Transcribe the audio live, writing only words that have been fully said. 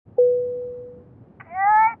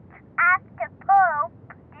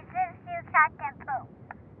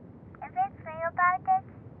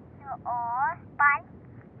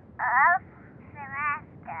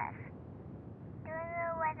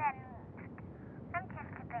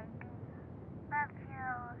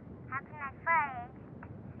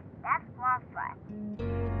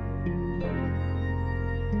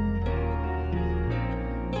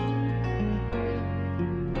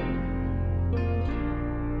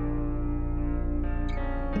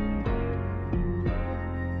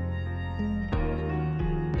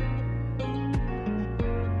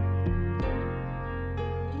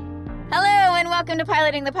welcome to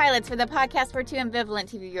Piloting the Pilots, for the podcast where two ambivalent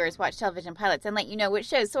TV viewers watch television pilots and let you know which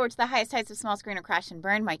shows soar to the highest heights of small screen or crash and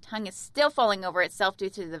burn. My tongue is still falling over itself due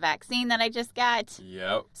to the vaccine that I just got.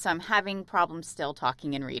 Yep. So I'm having problems still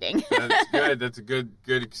talking and reading. That's good. That's a good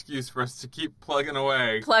excuse for us to keep plugging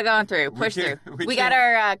away. Plug on through. Push through. We got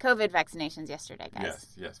our COVID vaccinations yesterday, guys.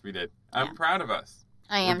 Yes, we did. I'm proud of us.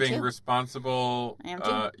 I am We're being too. responsible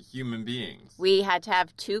human beings. We had to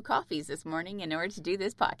have 2 coffees this morning in order to do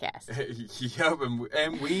this podcast. Yep,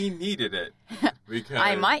 and we needed it. Because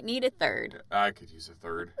I might need a third. I could use a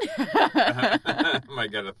third.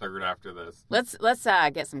 Might get a third after this. Let's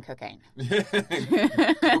get some cocaine.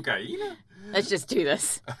 Cocaine? Let's just do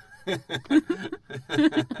this. A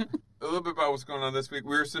little bit about what's going on this week.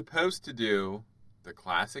 We were supposed to do the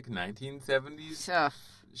classic 1970s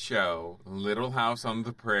show, Little House on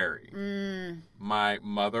the Prairie. My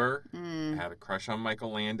mother had a crush on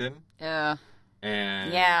Michael Landon. And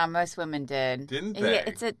yeah, most women did. Didn't they? Yeah,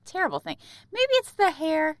 it's a terrible thing. Maybe it's the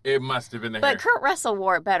hair. It must have been the hair. But Kurt Russell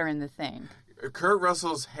wore it better in The Thing. Kurt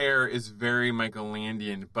Russell's hair is very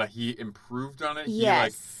Michaelandian, but he improved on it.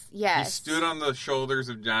 Yes. He stood on the shoulders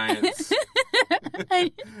of giants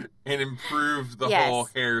and improved the whole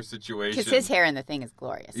hair situation. Because his hair in The Thing is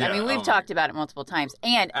glorious. Yeah, I mean, we've talked about it multiple times.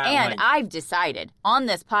 And I've decided on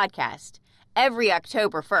this podcast, every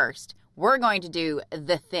October 1st, we're going to do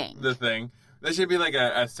The Thing. The Thing. That should be like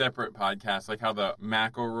a separate podcast, like how the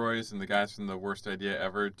McElroys and the guys from The Worst Idea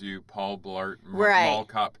Ever do Paul Blart Mall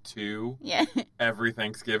Cop 2 every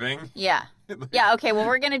Thanksgiving. Yeah. Yeah, okay, well,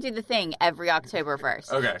 we're going to do The Thing every October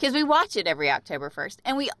 1st. Okay. Because we watch it every October 1st,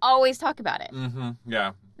 and we always talk about it. Mm-hmm.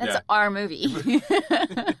 Yeah. That's our movie.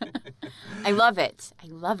 I love it.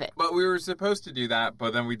 But we were supposed to do that,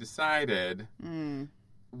 but then we decided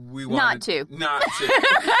we wanted not to.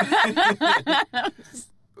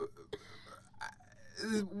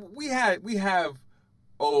 We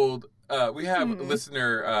have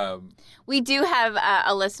listener. We do have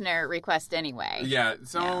a listener request anyway. Yeah,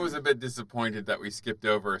 someone was a bit disappointed that we skipped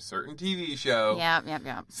over a certain TV show.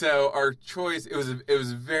 Yeah. So our choice, it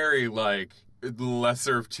was very like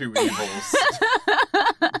lesser of two evils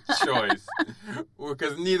choice,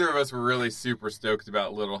 because neither of us were really super stoked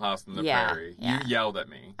about Little House on the Prairie. You yelled at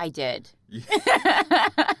me. I did.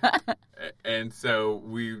 And so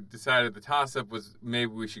we decided the toss-up was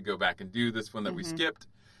maybe we should go back and do this one that we skipped.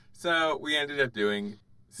 So we ended up doing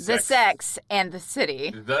The Sex and the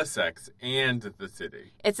City. The Sex and the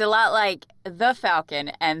City. It's a lot like The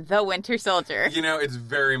Falcon and The Winter Soldier. You know, it's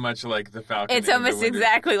very much like The Falcon. It's almost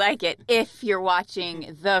exactly like it if you're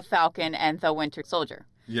watching The Falcon and The Winter Soldier.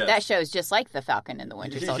 Yes. That show is just like The Falcon and the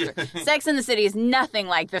Winter Soldier. Sex and the City is nothing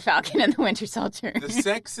like The Falcon and the Winter Soldier. The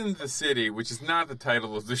Sex and the City, which is not the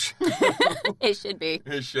title of the show. It should be.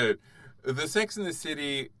 It should. The Sex and the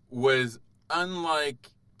City was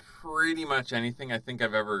unlike pretty much anything I think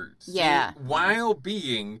I've ever seen. Yeah. While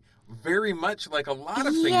being very much like a lot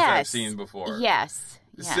of things I've seen before. Yes.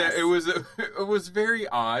 So it was very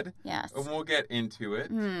odd. Yes. And we'll get into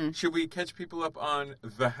it. Should we catch people up on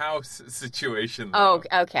the house situation, though?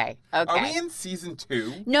 Oh, okay. Are we in season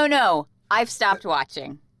 2? No. I've stopped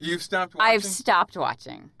watching. You've stopped watching? I've stopped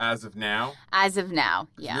watching. As of now? As of now,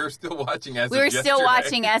 yeah. You're still watching as of yesterday? We were yesterday. still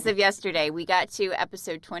watching as of yesterday. We got to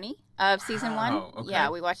episode 20 of season 1. Okay. Yeah,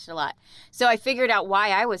 we watched a lot. So I figured out why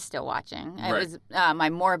I was still watching. It was my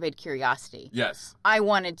morbid curiosity. Yes. I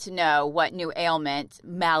wanted to know what new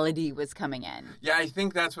malady was coming in. Yeah, I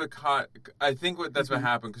think that's what what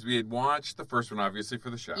happened, because we had watched the first one, obviously, for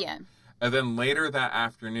the show. Yeah. And then later that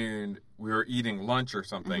afternoon, we were eating lunch or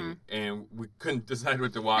something, and we couldn't decide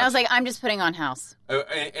what to watch. And I was like, I'm just putting on House.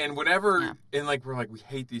 And whenever, and like, we're like, we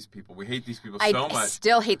hate these people. We hate these people so much. I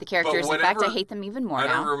still hate the characters. In fact, I hate them even more now. I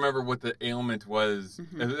don't remember what the ailment was.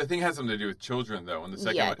 I think it has something to do with children, though, in the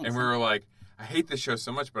second one. And we were like, I hate this show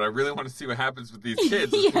so much, but I really want to see what happens with these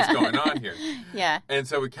kids. What's going on here. Yeah. And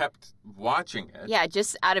so we kept watching it. Yeah,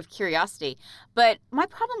 just out of curiosity. But my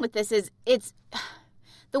problem with this is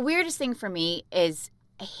the weirdest thing for me is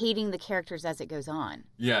hating the characters as it goes on.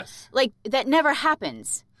 Yes. Like, that never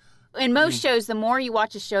happens. In most shows, the more you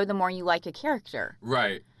watch a show, the more you like a character.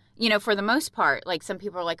 Right. You know, for the most part, like, some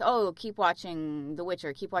people are like, oh, keep watching The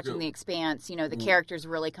Witcher, keep watching The Expanse. You know, the characters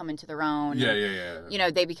really come into their own. Yeah. You know,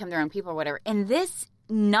 they become their own people or whatever. And this,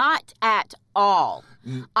 not at all.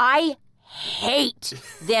 I hate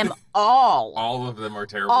them all. All of them are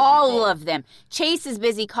terrible people. Of them. Chase is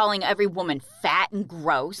busy calling every woman fat and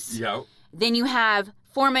gross. Yep. Then you have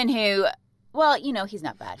Foreman who, well, you know, he's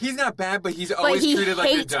not bad. He's not bad, but he's always treated like the dummy.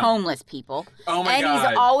 He hates homeless people. Oh my God. And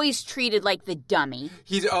he's always treated like the dummy.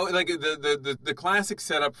 He's like the classic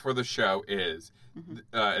setup for the show is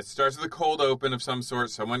It starts with a cold open of some sort.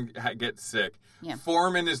 Someone gets sick. Yeah.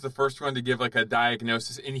 Foreman is the first one to give like a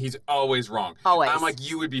diagnosis, and he's always wrong. Always. I'm like,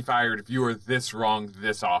 you would be fired if you were this wrong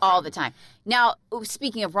this often. All the time. Now,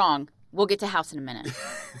 speaking of wrong, we'll get to House in a minute.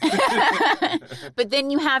 But then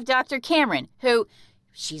you have Dr. Cameron, who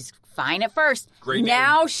she's fine at first. Great name.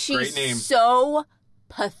 Now Great she's name. so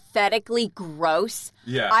pathetically gross.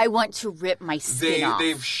 Yeah. I want to rip my skin off.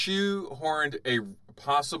 They've shoehorned a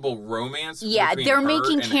possible romance. Yeah, between they're her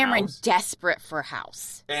making and Cameron House. desperate for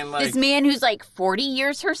House. And like This man who's like 40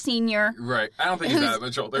 years her senior, right. I don't think he's that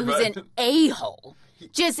much older, who's but an a-hole.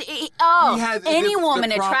 Just, He oh, has- any the woman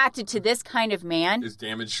prob- attracted to this kind of man, is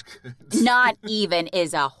damaged goods. not even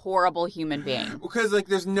is a horrible human being. Because like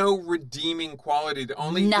there's no redeeming quality. The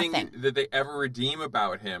only Nothing. thing that they ever redeem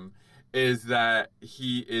about him is that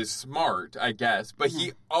he is smart, I guess, but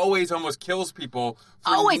he always almost kills people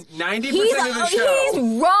for Always. 90% of the show.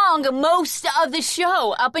 He's wrong most of the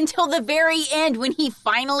show up until the very end when he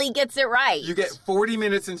finally gets it right. You get 40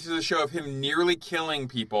 minutes into the show of him nearly killing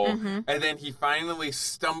people, Mm-hmm. and then he finally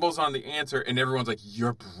stumbles on the answer, and everyone's like,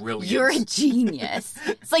 "You're brilliant." You're a genius.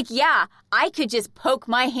 It's like, yeah, I could just poke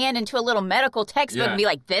my hand into a little medical textbook Yeah. and be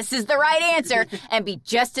like, this is the right answer, and be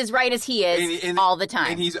just as right as he is And- all the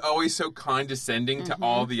time. And he's always so condescending to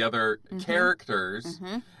all the other characters.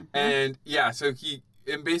 And yeah, so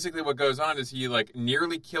and basically what goes on is he like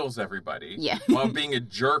nearly kills everybody Yeah. while being a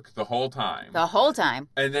jerk the whole time. the whole time.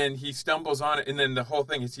 And then he stumbles on it, and then the whole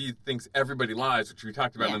thing is he thinks everybody lies, which we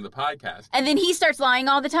talked about Yeah. in the podcast. And then he starts lying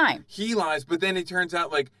all the time. He lies, but then it turns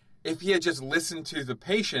out like if he had just listened to the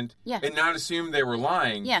patient Yeah. and not assumed they were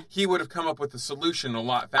lying, Yeah. he would have come up with a solution a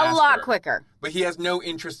lot faster. A lot quicker. But he has no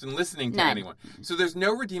interest in listening to None. anyone. So there's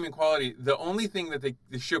no redeeming quality. The only thing that the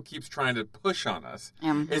show keeps trying to push on us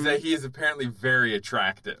is that he is apparently very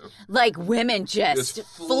attractive. Like women just Just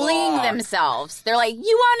fling flock. themselves. They're like, you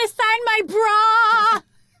want to sign my bra?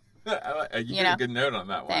 You You get know. a good note on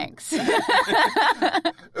that one. Thanks.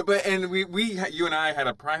 But you and I had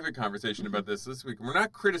a private conversation about this week. We're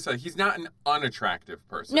not criticizing. He's not an unattractive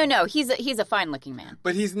person. No, he's a fine-looking man.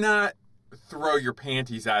 But he's not throw your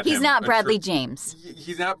panties at him. He's not Bradley James.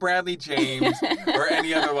 He's not Bradley James or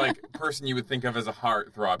any other like person you would think of as a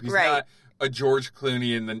heartthrob. He's Right. not a George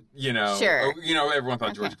Clooney in the Sure. everyone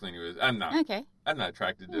thought George Clooney was. I'm not. Okay. I'm not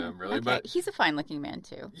attracted to him really, Okay. but He's a fine-looking man,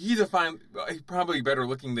 too. he's probably better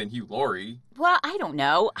looking than Hugh Laurie. Well, I don't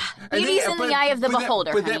know. And Beauty's in the eye of the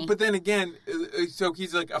beholder, honey. But then again, so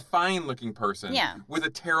he's like a fine-looking person, Yeah. with a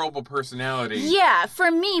terrible personality. Yeah, for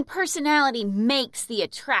me, personality makes the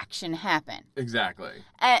attraction happen. Exactly.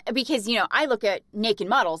 Because, I look at naked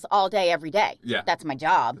models all day, every day. Yeah. That's my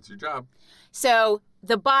job. That's your job. So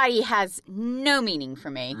the body has no meaning for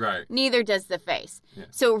me. Right. Neither does the face. Yeah.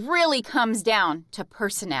 So it really comes down to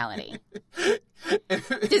personality.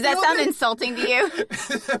 Does that sound insulting to you?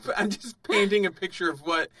 I'm just painting a picture of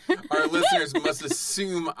what our listeners must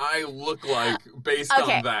assume I look like based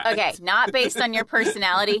on that. Okay, not based on your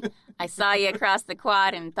personality. I saw you across the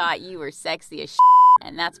quad and thought you were sexy as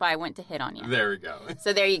and that's why I went to hit on you. There we go.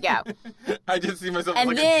 So there you go. I just see myself And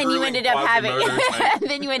like then a you drooling ended up having Quasimodo type.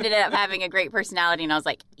 then you ended up having a great personality and I was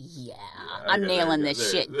like, yeah, I'm Okay, nailing there-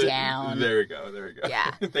 this there- shit there- down. There we go. There we go. Yeah.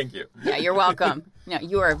 Thank you. Yeah, you're welcome. No,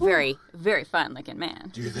 you are a very, very fun looking man.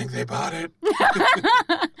 Do you think they bought it?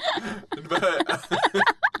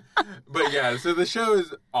 but yeah, so the show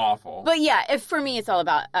is awful. But yeah, for me, it's all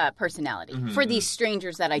about personality. Mm-hmm. For these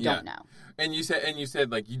strangers that I don't know. And you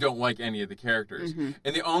said like you don't like any of the characters. Mm-hmm.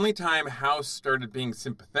 And the only time House started being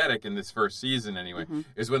sympathetic in this first season anyway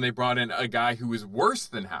is when they brought in a guy who was worse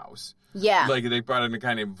than House. Yeah. Like they brought in a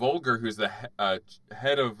guy named Volger who's the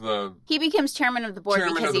head of the He becomes chairman of the board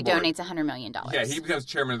Chairman because of he the board. donates $100 million. Yeah, he becomes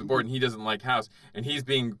chairman of the board and he doesn't like House and he's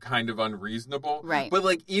being kind of unreasonable. Right. But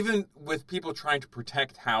like even with people trying to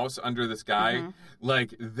protect House under this guy,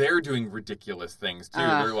 like they're doing ridiculous things too.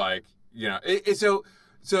 They're like,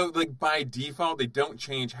 so like by default they don't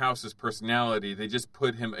change House's personality. They just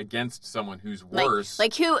put him against someone who's worse.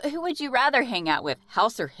 Like who would you rather hang out with,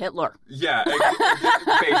 House or Hitler? Yeah,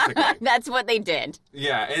 basically. That's what they did.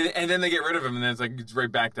 Yeah, and then they get rid of him and then it's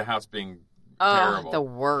right back to House being Oh, terrible. the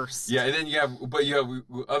worst. Yeah, and then you have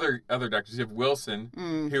other doctors. You have Wilson,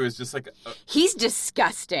 who is just like He's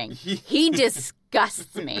disgusting. He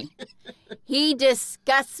disgusts me. He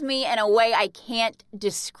disgusts me in a way I can't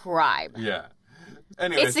describe. yeah.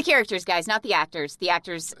 Anyways, It's the characters, guys, not the actors. The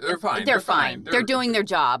actors, They're fine. They're They're fine. fine. They're doing their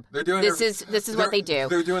job. they're doing This their- is what they do.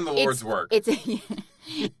 They're doing the Lord's work.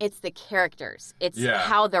 It's the characters. It's Yeah.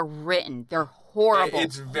 how they're written. They're horrible,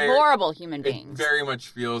 horrible human beings. It very much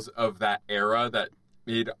feels of that era, that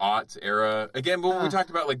mid-aughts era. Again, when we talked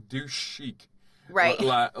about like douche chic, Right.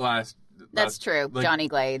 Last. That's true. Like, Johnny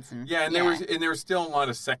Glades. And, yeah, and there was still a lot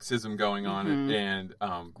of sexism going on and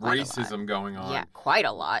racism going on. Yeah, quite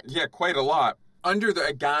a lot. Yeah, quite a lot. Under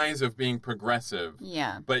the guise of being progressive.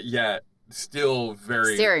 Yeah. But yet still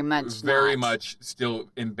very much still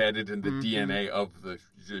embedded in the DNA of the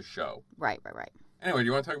show. Right. Anyway, do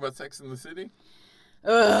you want to talk about Sex in the City?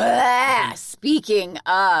 Speaking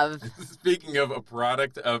of a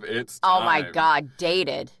product of its time. Oh my God,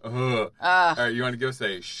 dated. All right, you want to give us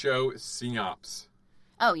a show synopsis?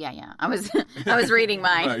 Oh yeah. I was reading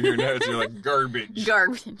mine. Your notes are like garbage.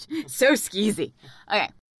 Garbage. So skeezy. Okay.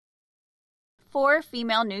 4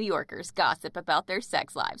 female New Yorkers gossip about their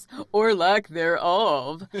sex lives, or lack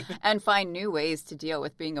thereof, and find new ways to deal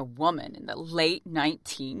with being a woman in the late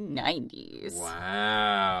 1990s.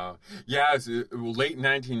 Wow. Yeah, it's late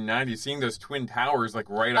 1990s, seeing those Twin Towers like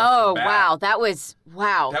right off the bat. Oh, wow. That was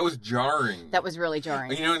jarring. That was really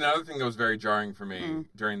jarring. You know, another thing that was very jarring for me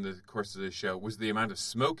during the course of this show was the amount of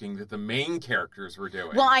smoking that the main characters were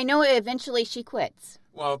doing. Well, I know eventually she quits.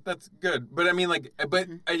 Well, that's good. But I mean, like,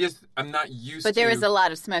 I'm not used to... But there is a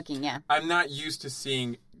lot of smoking, yeah. I'm not used to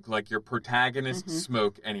seeing, like, your protagonist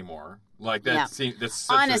smoke anymore. Like, that's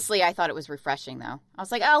honestly, I thought it was refreshing, though. I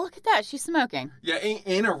was like, oh, look at that. She's smoking. Yeah,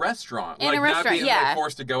 in a restaurant. In a restaurant, not being like,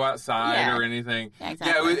 forced to go outside or anything. Yeah,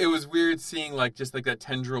 exactly. Yeah, it was weird seeing, like, just, like, that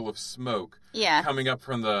tendril of smoke coming up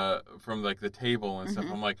from the table and stuff.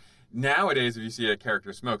 I'm like... Nowadays, if you see a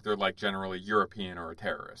character smoke, they're like generally European or a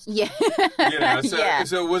terrorist. Yeah. You know,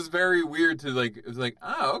 so it was very weird to like, it was like,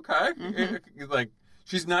 oh, okay. Like,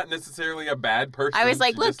 she's not necessarily a bad person. I was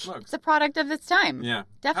like, look, it's a product of its time. Yeah.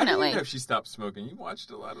 Definitely. How do you know if she stopped smoking? You watched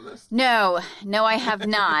a lot of this? No, I have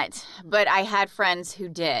not. But I had friends who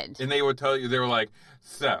did. And they would tell you, they were like,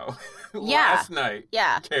 so, last night,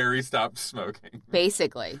 Carrie stopped smoking.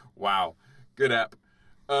 Basically. Wow. Good app.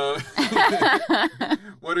 Why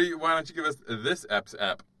don't you give us this ep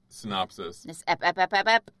synopsis? This ep. The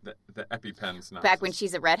EpiPen synopsis. Back when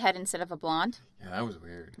she's a redhead instead of a blonde? Yeah, that was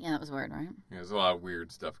weird. Yeah, that was weird, right? Yeah, there's a lot of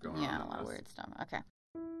weird stuff going on. Yeah, a lot of weird stuff. Okay.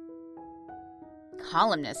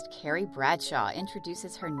 Columnist Carrie Bradshaw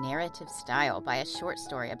introduces her narrative style by a short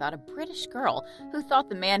story about a British girl who thought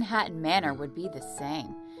the Manhattan Manor would be the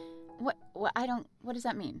same. What does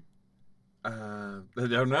that mean? I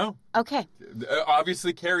don't know. Okay.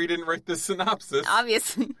 Obviously, Carrie didn't write the synopsis.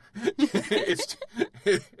 Obviously.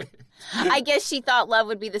 I guess she thought love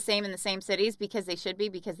would be the same in the same cities because they should be,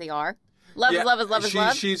 because they are. Love is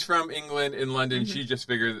love. She's from England. In London, she just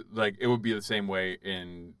figured like it would be the same way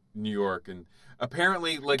in New York, and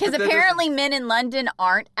apparently, like, because apparently men in London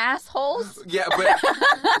aren't assholes. Yeah, but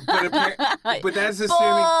that's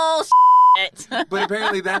assuming. Bullshit. But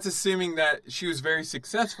apparently that's assuming that she was very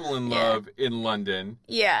successful in love in London.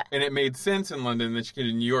 Yeah. And it made sense in London, and then she came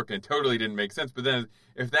to New York, and it totally didn't make sense. But then,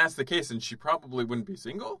 if that's the case, then she probably wouldn't be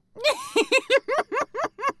single?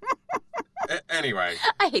 Anyway.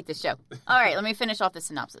 I hate this show. All right, let me finish off the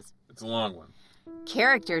synopsis. It's a long one.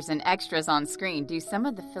 Characters and extras on screen do some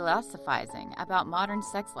of the philosophizing about modern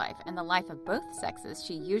sex life and the life of both sexes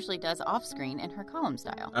she usually does off-screen in her column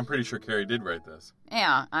style. I'm pretty sure Carrie did write this.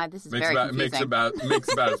 Yeah, this is very confusing.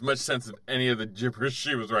 Makes about as much sense as any of the gibberish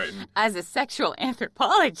she was writing. As a sexual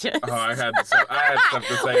anthropologist. Oh, I had stuff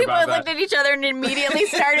to say we about that. We both looked at each other and immediately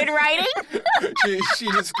started writing. She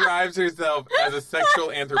describes herself as a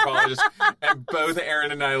sexual anthropologist, and both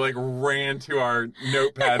Aaron and I like ran to our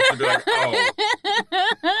notepads to be like, oh.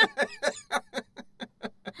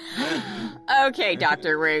 Okay,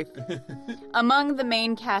 Dr. Ruth. Among the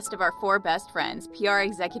main cast of our 4 best friends, PR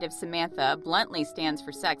executive Samantha bluntly stands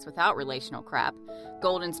for sex without relational crap.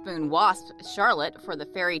 Golden Spoon wasp Charlotte for the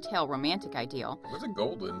fairy tale romantic ideal. What's a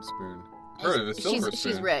golden spoon? Or the silver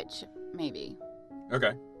spoon? She's rich, maybe.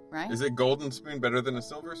 Okay. Right? Is a golden spoon better than a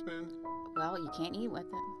silver spoon? Well, you can't eat with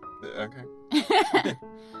it. Okay.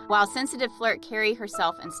 While sensitive flirt Carrie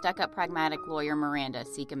herself and stuck-up pragmatic lawyer Miranda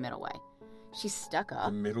seek a middle way. She's stuck up.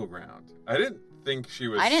 The middle ground. I didn't think she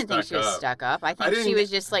was stuck up. I think she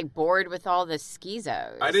was just like bored with all the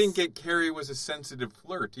schizos. I didn't get Carrie was a sensitive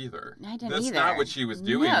flirt either. I didn't that's either. That's not what she was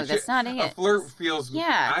doing. No, that's not it. A flirt feels...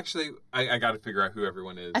 Yeah. Actually, I got to figure out who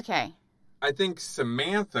everyone is. Okay. I think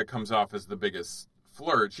Samantha comes off as the biggest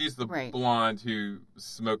flirt. She's the blonde who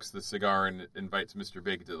smokes the cigar and invites Mr.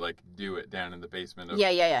 Big to like do it down in the basement of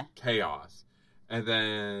chaos. And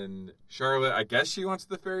then Charlotte, I guess she wants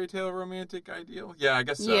the fairy tale romantic ideal. Yeah, I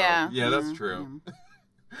guess so. Yeah, that's true.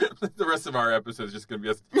 The rest of our episode is just going to be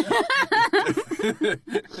us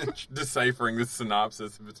deciphering the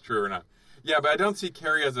synopsis if it's true or not. Yeah, but I don't see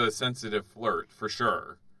Carrie as a sensitive flirt for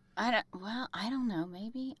sure. I don't know,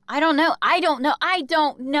 maybe. I don't know. I don't know I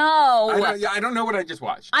don't know what I just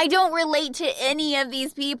watched. I don't relate to any of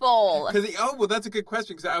these people. That's a good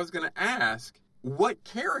question, because I was going to ask, what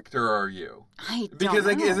character are you? I don't Because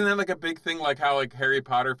know. isn't that like a big thing, like how like Harry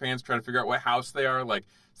Potter fans try to figure out what house they are? Like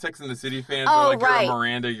Sex and the City fans are like, right. You're a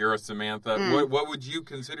Miranda, you're a Samantha. What would you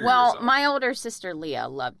consider Well, yourself? my older sister Leah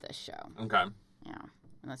loved this show. Okay. Yeah.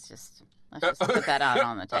 Let's just put that out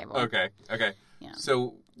on the table. Okay. Yeah.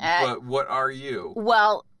 So, but what are you?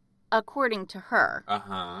 Well, according to her,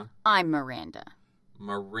 Uh-huh. I'm Miranda.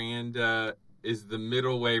 Miranda is the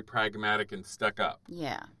middle way, pragmatic and stuck up.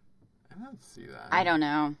 Yeah. I don't see that. I don't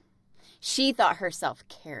know. She thought herself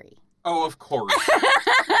Carrie. Oh, of course.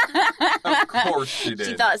 Of course she did.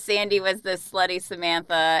 She thought Sandy was the slutty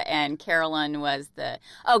Samantha and Carolyn was the...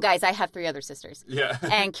 Oh, guys, I have 3 other sisters. Yeah.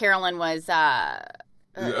 And Carolyn was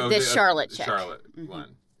the Charlotte chick. Charlotte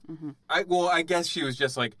one. Mm-hmm. I guess she was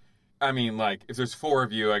just like, I mean, like, if there's 4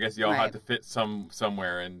 of you, I guess y'all had to fit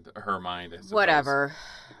somewhere in her mind. I suppose. Whatever.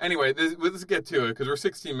 Anyway, let's get to it, because we're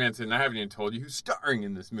 16 minutes in and I haven't even told you who's starring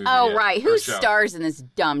in this movie. Oh, right. Who stars in this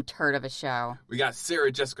dumb turd of a show? We got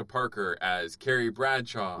Sarah Jessica Parker as Carrie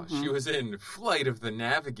Bradshaw. Mm-hmm. She was in Flight of the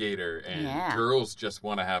Navigator and Girls Just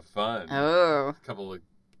Want to Have Fun. Oh. A couple of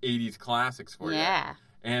 80s classics for you. Yeah.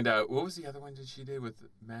 And what was the other one that she did with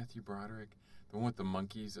Matthew Broderick? The one with the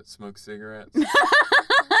monkeys that smoke cigarettes?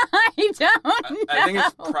 I don't know. I think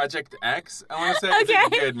it's Project X, I want to say. Okay.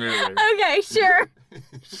 It's a good movie. Okay, sure.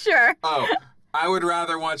 Sure. Oh, I would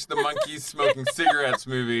rather watch the monkeys smoking cigarettes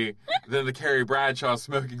movie than the Carrie Bradshaw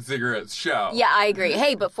smoking cigarettes show. Yeah, I agree.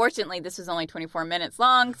 Hey, but fortunately, this was only 24 minutes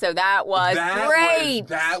long, so that was great.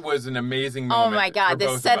 That was an amazing moment. Oh, my God.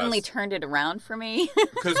 This suddenly turned it around for me.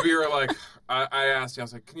 Because we were like, I asked you, I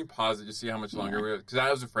was like, can you pause it to see how much longer we were? Because I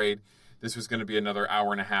was afraid this was going to be another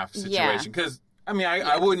hour and a half situation. Because, I mean,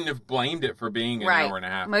 I wouldn't have blamed it for being an hour and a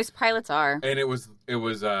half. Most pilots are. And it was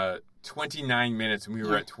 29 minutes, and we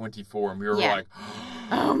were at 24, and we were like,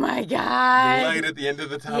 oh my God. Light at the end of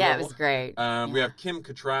the tunnel. Yeah, it was great. We have Kim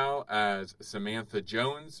Cattrall as Samantha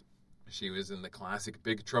Jones. She was in the classic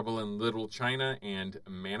Big Trouble in Little China and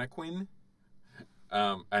Mannequin.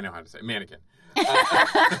 I know how to say Mannequin.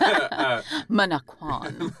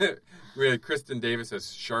 Mannequin. We had Kristen Davis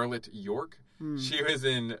as Charlotte York. She was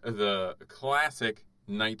in the classic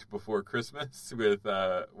Night Before Christmas with,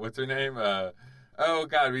 what's her name? Oh,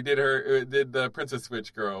 God, we did the Princess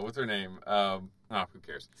Switch girl. What's her name? Who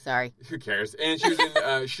cares? Sorry. Who cares? And she was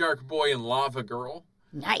in Shark Boy and Lava Girl.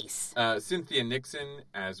 Nice. Cynthia Nixon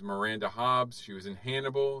as Miranda Hobbs. She was in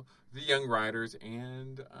Hannibal, The Young Riders,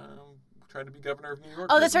 and tried to be governor of New York.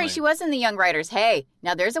 Oh, that's right. She was in The Young Riders. Hey,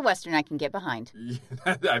 now there's a Western I can get behind. Yeah,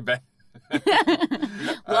 I bet.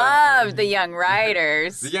 Love The Young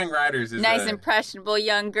Riders. The Young Riders is nice, impressionable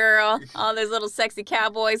young girl. All those little sexy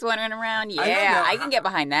cowboys wandering around. Yeah, I can get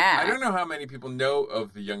behind that. I don't know how many people know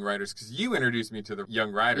of The Young Riders, because you introduced me to The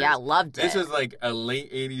Young Riders. Yeah, I loved it. This was like a late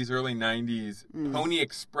 80s, early 90s Pony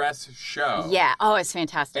Express show. Yeah, oh, it's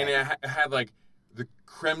fantastic. And it had like the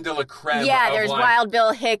creme de la creme. Yeah, there's Wild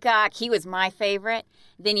Bill Hickok. He was my favorite.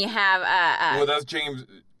 Then you have... well, that's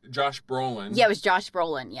Josh Brolin. Yeah, it was Josh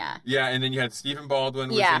Brolin, yeah. Yeah, and then you had Stephen Baldwin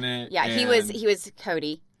was in it. Yeah, he was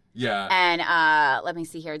Cody. Yeah. And let me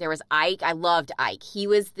see here. There was Ike. I loved Ike. He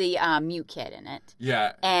was the mute kid in it.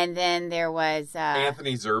 Yeah. And then there was...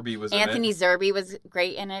 Anthony Zerbe was in it. Anthony Zerbe was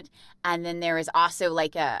great in it. And then there was also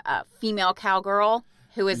like a female cowgirl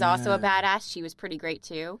who was also a badass. She was pretty great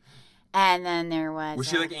too. And then there was... Was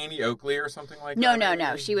she like Annie Oakley or something like that?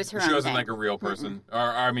 No. She was her own She wasn't thing. like a real person. Mm-hmm.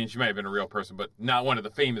 Or, I mean, she might have been a real person, but not one of the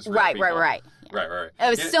famous real people. Right. Yeah. Right. It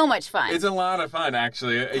was so much fun. It's a lot of fun,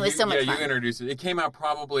 actually. It was so much fun. You introduced it. It came out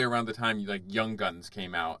probably around the time like Young Guns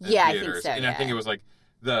came out in theaters. I think so, and I think it was like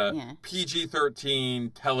the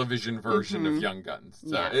PG-13 television version of Young Guns.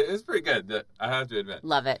 So it's pretty good, I have to admit.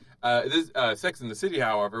 Love it. This Sex and the City,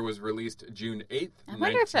 however, was released June 8th. I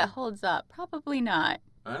wonder if it holds up. Probably not.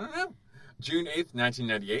 I don't know. June 8th,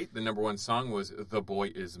 1998, the number one song was The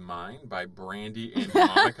Boy Is Mine by Brandy and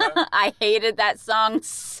Monica. I hated that song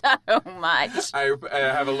so much. I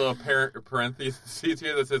have a little parenthesis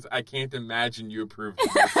here that says, I can't imagine you approved of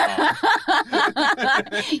this song.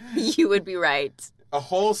 You would be right. A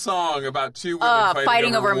whole song about two women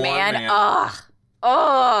fighting over a man.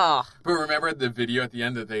 Oh. But remember the video at the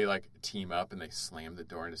end that they like team up and they slam the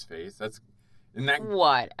door in his face? Isn't that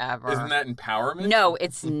whatever? Isn't that empowerment? No,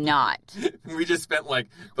 it's not. We just spent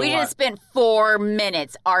just spent 4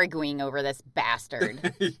 minutes arguing over this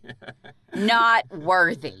bastard. Not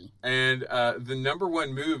worthy. And the number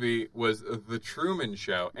one movie was The Truman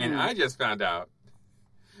Show, and I just found out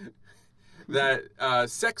that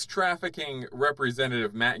sex trafficking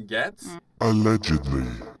representative Matt Gaetz, Allegedly.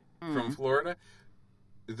 from Florida,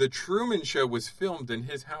 the Truman Show was filmed in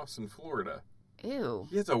his house in Florida. Ew.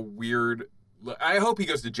 He has a weird... I hope he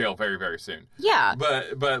goes to jail very, very soon. Yeah.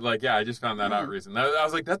 But like, yeah, I just found that out recently. I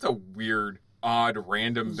was like, that's a weird, odd,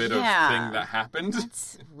 random bit of thing that happened.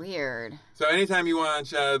 That's weird. So anytime you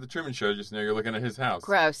watch the Truman Show, just know you're looking at his house.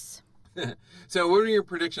 Gross. So what are your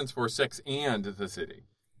predictions for Sex and the City?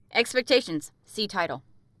 Expectations. See title.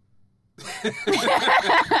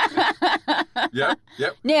 Yep.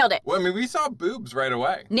 Nailed it. Well, I mean, we saw boobs right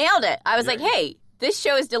away. Nailed it. I was like, hey, this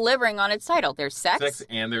show is delivering on its title. There's sex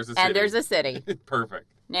And there's a city. and there's a city.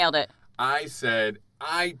 Perfect. Nailed it. I said,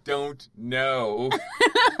 I don't know.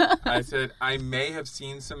 I said, I may have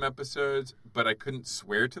seen some episodes, but I couldn't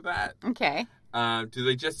swear to that. Okay. Do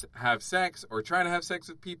they just have sex or try to have sex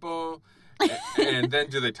with people? And then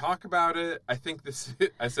do they talk about it? I think the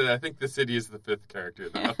city is the fifth character,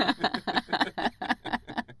 though.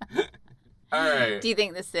 All right. Do you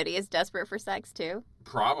think the city is desperate for sex, too?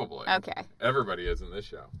 Probably. Okay. Everybody is in this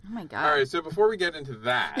show. Oh, my God. All right, so before we get into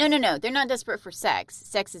that... No. They're not desperate for sex.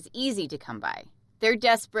 Sex is easy to come by. They're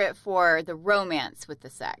desperate for the romance with the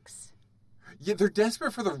sex. Yeah, they're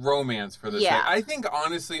desperate for the romance for this. Yeah. I think,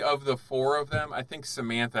 honestly, of the four of them, I think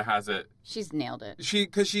Samantha has it. She's nailed it. She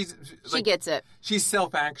Gets it. She's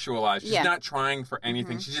self-actualized. She's Yeah. not trying for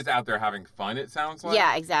anything. She's just out there having fun, it sounds like.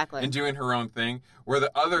 Yeah, exactly. And doing her own thing. Where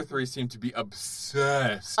the other three seem to be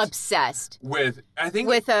obsessed. With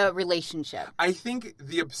a relationship. I think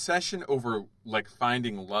the obsession over, like,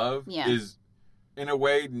 finding love Yeah. is, in a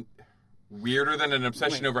way, weirder than an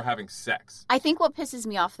obsession over having sex. I think what pisses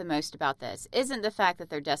me off the most about this isn't the fact that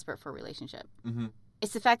they're desperate for a relationship. Mm-hmm.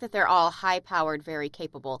 It's the fact that they're all high-powered, very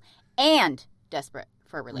capable, and desperate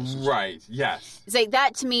for a relationship. Right, yes. It's like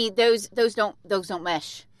that to me, those don't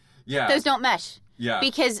mesh. Yeah. Those don't mesh. Yeah.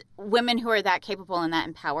 Because women who are that capable and that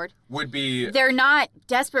empowered would be... They're not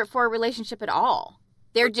desperate for a relationship at all.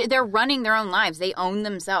 They're running their own lives. They own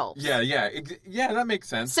themselves. Yeah, that makes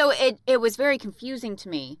sense. So it was very confusing to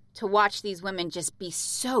me to watch these women just be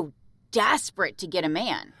so desperate to get a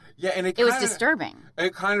man. Yeah, and it was disturbing.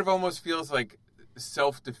 It kind of almost feels like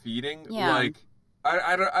self-defeating. Yeah. Like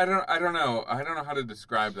I don't know. I don't know how to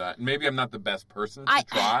describe that. Maybe I'm not the best person to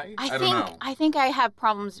try. I don't know. I think I have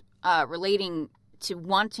problems relating to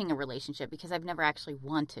wanting a relationship because I've never actually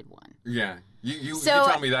wanted one. Yeah. You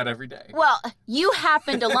tell me that every day. Well, you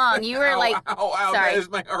happened along. You were like... Ow, sorry. That is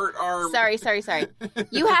my hurt arm. Sorry.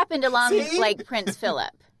 You happened along See? like Prince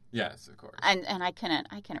Philip. Yes, of course. And I couldn't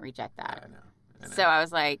reject that. I know. So I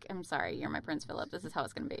was like, I'm sorry, you're my Prince Philip. This is how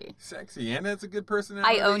it's going to be. Sexy. And it's a good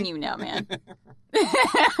personality. I own you now, man.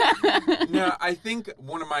 No, I think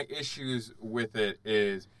one of my issues with it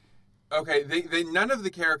is, okay, they none of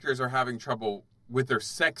the characters are having trouble with their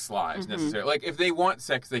sex lives necessarily. Like, if they want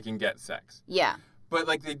sex, they can get sex. Yeah. But,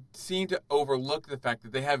 like, they seem to overlook the fact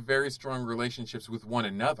that they have very strong relationships with one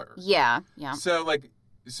another. Yeah.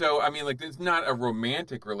 So, I mean, like, it's not a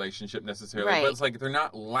romantic relationship necessarily, right. but it's like they're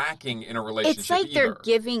not lacking in a relationship It's like either. they're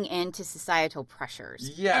giving in to societal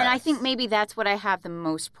pressures. Yes. And I think maybe that's what I have the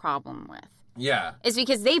most problem with. Yeah. Is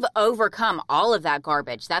because they've overcome all of that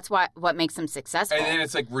garbage. That's what makes them successful. And then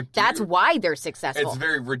it's like... That's why they're successful. It's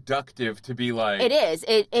very reductive to be like... It is.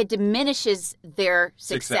 It diminishes their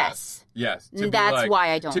success. Yes. That's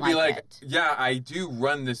why I don't like it. Yeah, I do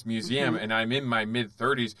run this museum, and I'm in my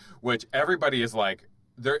mid-30s, which everybody is like...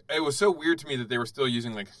 It was so weird to me that they were still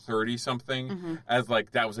using like 30-something as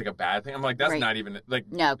like that was like a bad thing. I'm like, that's not even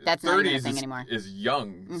like no, that's not even a thing anymore. Is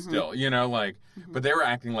young still, you know, like. But they were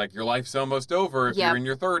acting like your life's almost over if you're in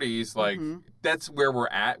your 30s. Like that's where we're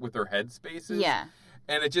at with their headspaces. Yeah,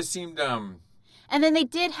 and it just seemed. And then they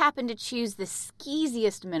did happen to choose the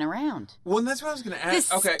skeeziest men around. Well, that's what I was going to ask.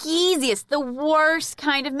 The skeeziest, the worst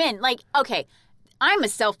kind of men. Like, okay. I'm a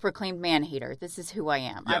self-proclaimed man-hater. This is who I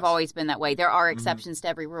am. Yes. I've always been that way. There are exceptions to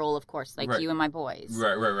every rule, of course, like you and my boys.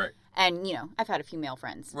 Right. And, you know, I've had a few male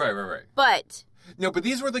friends. Right. But... No, but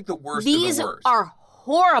these were like the worst of the worst. These are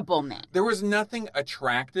horrible men. There was nothing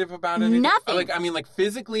attractive about anything. Nothing. Like, I mean, like,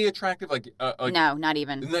 physically attractive, like no, not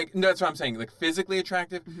even. Like, no, that's what I'm saying. Like, physically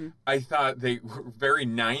attractive, I thought they were very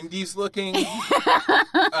 90s looking.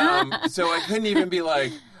 So I couldn't even be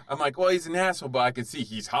like... I'm like, well, he's an asshole, but I can see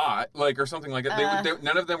he's hot, like, or something like that.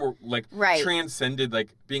 None of them were, like, transcended, like,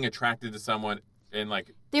 being attracted to someone and,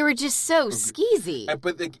 like... They were just so skeezy.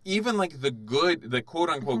 But, like, even, like, the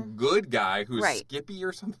quote-unquote good guy who's Skippy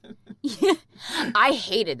or something. I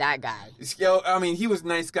hated that guy. I mean, he was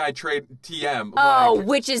nice guy trade TM. Oh,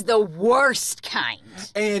 which is the worst kind.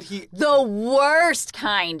 And the worst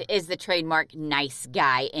kind is the trademark nice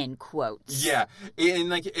guy in quotes. Yeah. And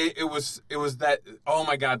like it was that, oh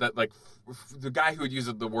my God, that like the guy who would use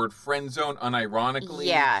the word friend zone unironically.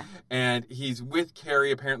 Yeah. And he's with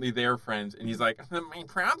Carrie, apparently they're friends, and he's like, my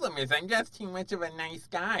problem is I'm just too much of a nice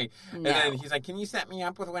guy. No. And then he's like, can you set me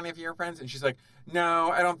up with one of your friends? And she's like, no,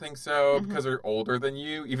 I don't think so, because they're older than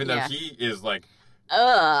you, even though he is like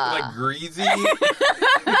greasy.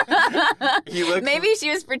 Maybe she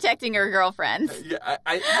was protecting her girlfriends. Yeah,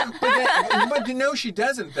 but no, she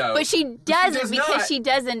doesn't though. But she doesn't because she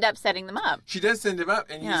does end up setting them up. She does send him up,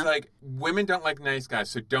 and he's like, women don't like nice guys,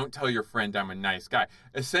 so don't tell your friend I'm a nice guy.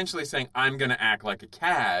 Essentially saying, I'm going to act like a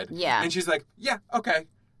cad. Yeah. And she's like, yeah, okay.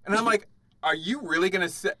 And I'm like, are you really going to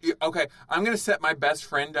set... Okay, I'm going to set my best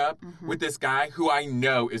friend up with this guy who I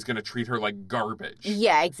know is going to treat her like garbage.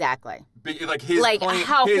 Yeah, exactly. Like his plan,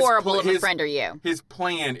 how horrible of a friend are you? His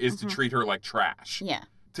plan is to treat her like trash. Yeah.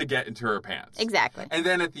 To get into her pants. Exactly. And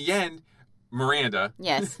then at the end, Miranda...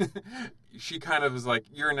 Yes. She kind of is like,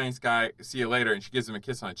 you're a nice guy, see you later. And she gives him a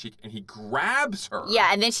kiss on the cheek, and he grabs her. Yeah,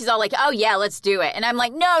 and then she's all like, oh, yeah, let's do it. And I'm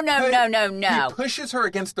like, no. He pushes her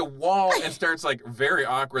against the wall and starts, like, very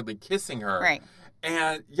awkwardly kissing her. Right.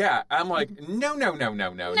 And, yeah, I'm like, no.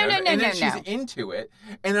 And then she's into it.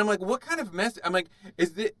 And I'm like, what kind of mess? I'm like,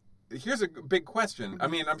 here's a big question. I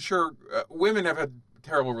mean, I'm sure women have had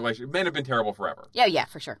terrible relationships. Men have been terrible forever. Yeah,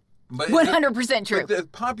 for sure. But 100% true. But the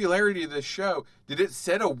popularity of this show, did it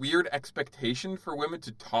set a weird expectation for women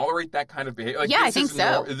to tolerate that kind of behavior? Like, I think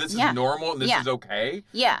so. This is normal and this is okay?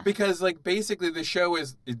 Yeah. Because, like, basically the show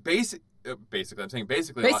is basically, I'm saying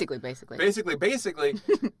basically. Basically,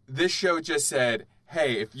 this show just said,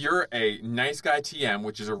 hey, if you're a nice guy TM,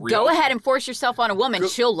 which is a real... Go ahead and force yourself on a woman.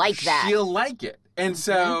 She'll like that. She'll like it. And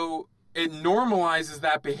so... It normalizes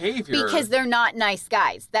that behavior. Because they're not nice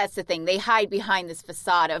guys. That's the thing. They hide behind this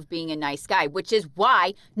facade of being a nice guy, which is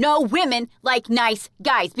why no women like nice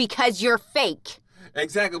guys, because you're fake.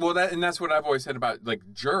 Exactly. Well, that's what I've always said about, like,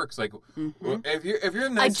 jerks. Like, if you're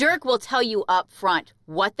nice... A jerk will tell you up front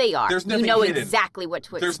what they are. There's nothing hidden. exactly what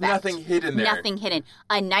to expect. There's nothing hidden there. Nothing hidden.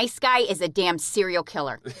 A nice guy is a damn serial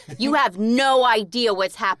killer. You have no idea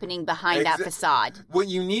what's happening behind that facade. What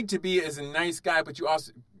you need to be is a nice guy, but you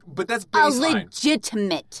also... But that's baseline. A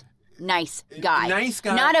legitimate nice guy. Nice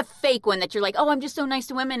guy. Not a fake one that you're like, oh, I'm just so nice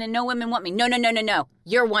to women and no women want me. No.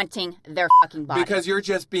 You're wanting their fucking body. Because you're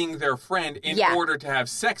just being their friend in order to have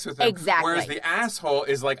sex with them. Exactly. Whereas the asshole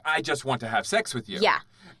is like, I just want to have sex with you. Yeah.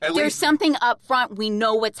 There's something up front. We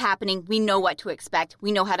know what's happening. We know what to expect.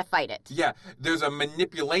 We know how to fight it. Yeah. There's a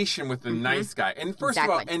manipulation with the nice guy. And first of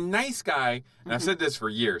all, a nice guy, and I've said this for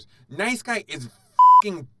years, nice guy is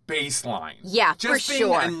fucking baseline. Yeah, just for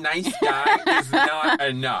sure. Just being a nice guy is not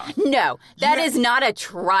enough. No, that is not a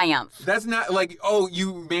triumph. That's not like, oh,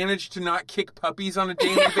 you managed to not kick puppies on a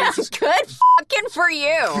daily basis. Good fucking for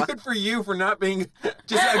you. Good for you for not being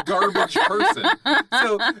just a garbage person.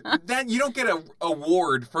 So that you don't get an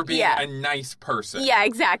award for being a nice person. Yeah,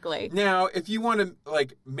 exactly. Now, if you want to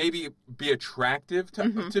like maybe be attractive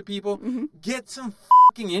to people, get some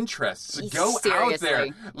fucking interests. Go out there.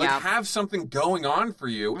 Like have something going on for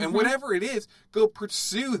you. And whatever it is, go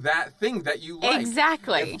pursue that thing that you like.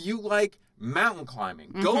 Exactly. If you like mountain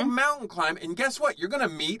climbing, go mountain climb. And guess what? You're going to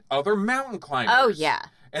meet other mountain climbers. Oh, yeah.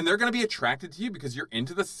 And they're going to be attracted to you because you're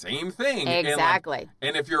into the same thing. Exactly.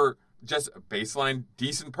 And if you're just a baseline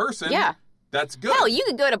decent person, that's good. Hell, you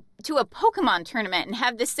could go to a Pokemon tournament and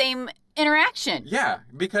have the same interaction. Yeah,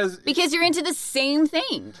 because you're into the same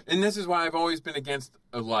thing. And this is why I've always been against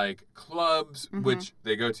like clubs, which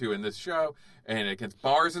they go to in this show, and against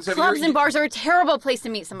bars and stuff. Clubs and bars are a terrible place to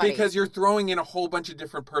meet somebody. Because you're throwing in a whole bunch of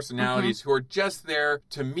different personalities who are just there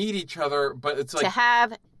to meet each other, but it's like... to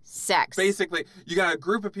have sex. Basically, you got a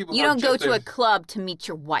group of people you don't go to a club to meet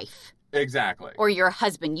your wife. Exactly. Or your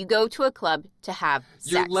husband. You go to a club to have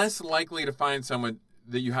sex. You're less likely to find someone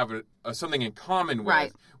that you have something in common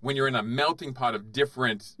with when you're in a melting pot of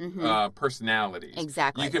different personalities.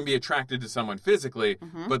 Exactly. You can be attracted to someone physically,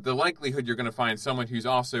 but the likelihood you're going to find someone who's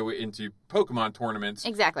also into Pokemon tournaments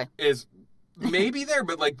is maybe there,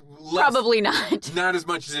 but like less, probably not. Not as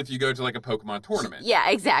much as if you go to like a Pokemon tournament. Yeah,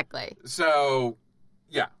 exactly. So...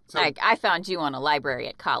 yeah. So, I found you on a library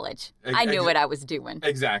at college. I knew what I was doing.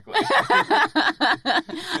 Exactly.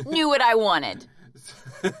 Knew what I wanted.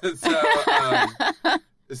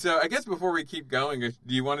 So I guess before we keep going, do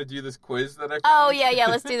you want to do this quiz that I found? Oh, yeah,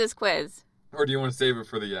 let's do this quiz. Or do you want to save it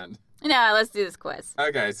for the end? No, let's do this quiz.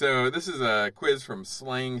 Okay, so this is a quiz from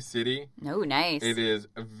Slang City. Oh, nice. It is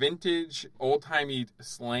vintage, old-timey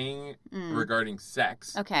slang regarding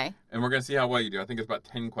sex. Okay. And we're going to see how well you do. I think it's about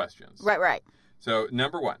 10 questions. Right. So,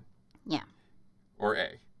 number 1. Yeah. Or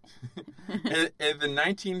A. In the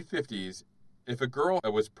 1950s, if a girl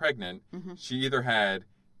was pregnant, she either had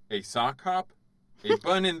a sock hop, a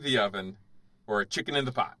bun in the oven, or a chicken in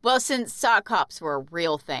the pot. Well, since sock hops were a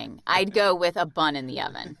real thing, I'd go with a bun in the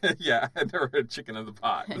oven. Yeah, or a chicken in the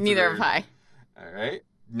pot. Neither have I. All right.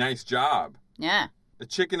 Nice job. Yeah. The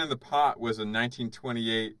chicken in the pot was a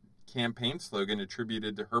 1928 campaign slogan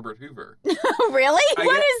attributed to Herbert Hoover. Really?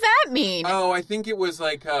 What does that mean? Oh, I think it was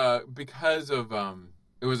like because of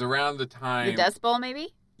it was around the time The Dust Bowl,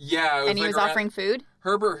 maybe? Yeah, it was and he like was offering food?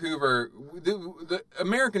 Herbert Hoover, the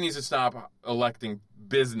America needs to stop electing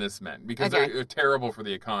businessmen because they're terrible for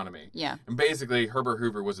the economy. Yeah. And basically, Herbert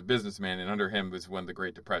Hoover was a businessman, and under him was when the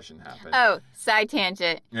Great Depression happened. Oh, side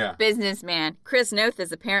tangent. Yeah. Businessman. Chris Noth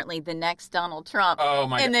is apparently the next Donald Trump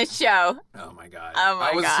in this show. Oh, my God.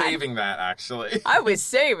 I was saving that, actually. I was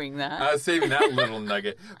saving that. I was saving that little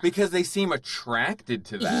nugget because they seem attracted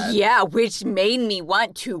to that. Yeah, which made me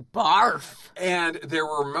want to barf. And there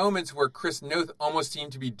were moments where Chris Noth almost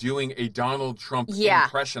seemed to be doing a Donald Trump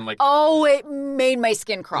impression. Like, oh, it made my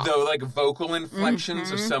skin crawl. The like vocal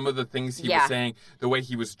inflections of some of the things he was saying, the way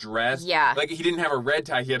he was dressed. Yeah. Like he didn't have a red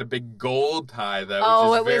tie, he had a big gold tie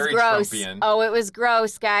though, which is very gross. Trumpian. Oh, it was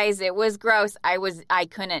gross, guys. It was gross. I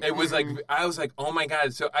couldn't. It was like I was like, oh my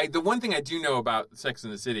God. So the one thing I do know about Sex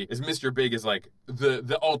and the City is Mr. Big is like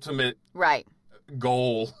the ultimate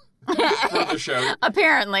goal for the show.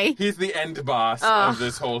 Apparently. He's the end boss of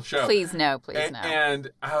this whole show. Please no. And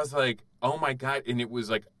I was like, oh my God. And it was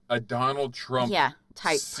like a Donald Trump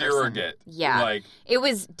type surrogate. Person. Yeah. Like, it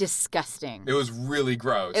was disgusting. It was really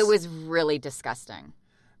gross. It was really disgusting.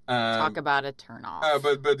 Talk about a turnoff.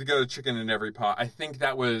 But to go to chicken in every pot, I think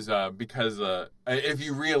that was because if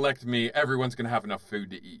you reelect me, everyone's going to have enough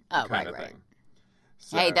food to eat kind of thing.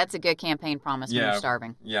 So, hey, that's a good campaign promise when you're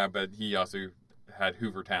starving. Yeah, but he also had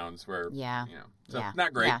Hoover Towns where,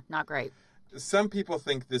 not great. Yeah, not great. Some people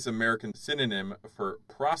think this American synonym for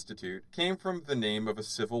prostitute came from the name of a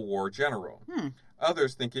Civil War general.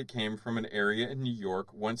 Others think it came from an area in New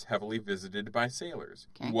York once heavily visited by sailors.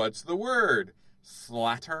 Okay. What's the word?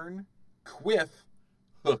 Slattern, quiff,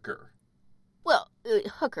 hooker. Well,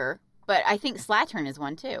 hooker, but I think slattern is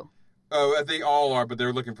one too. Oh, they all are, but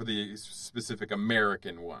they're looking for the specific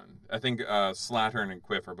American one. I think slattern and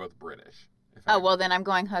quiff are both British. Oh, well, then I'm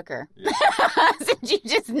going hooker. Yeah. Since you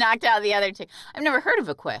just knocked out the other two. I've never heard of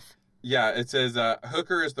a quiff. Yeah, it says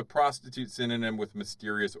hooker is the prostitute synonym with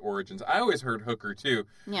mysterious origins. I always heard hooker, too.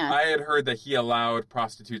 Yeah. I had heard that he allowed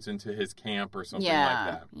prostitutes into his camp or something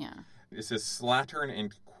like that. Yeah. It says slattern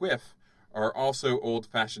and quiff are also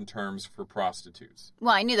old-fashioned terms for prostitutes.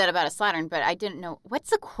 Well, I knew that about a slattern, but I didn't know.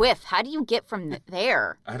 What's a quiff? How do you get from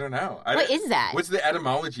there? I don't know. What is that? What's the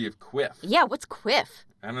etymology of quiff? Yeah, what's quiff?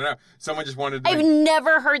 I don't know. Someone just wanted to I've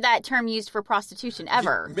never heard that term used for prostitution,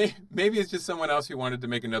 ever. Maybe it's just someone else who wanted to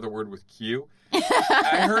make another word with Q.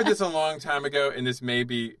 I heard this a long time ago, and this may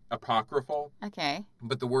be apocryphal. Okay.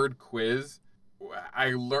 But the word quiz,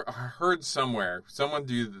 I heard somewhere, someone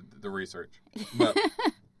do the research, but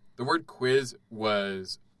the word quiz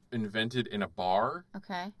was invented in a bar.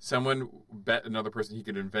 Okay. Someone bet another person he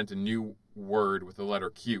could invent a new word with the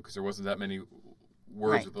letter Q because there wasn't that many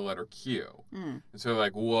words with the letter Q. And so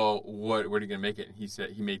like, well, what are you going to make it? And he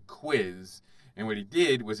said he made quiz. And what he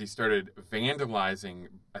did was he started vandalizing,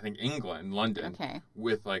 I think, England, London,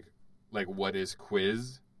 with like what is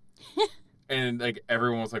quiz? And like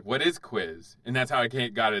everyone was like, what is quiz? And that's how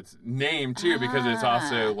it got its name too, because it's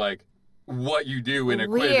also like what you do in a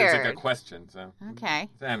quiz. It's like a question. So I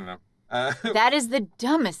don't know. That is the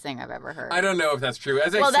dumbest thing I've ever heard. I don't know if that's true.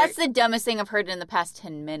 That's the dumbest thing I've heard in the past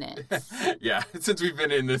 10 minutes. Yeah, since we've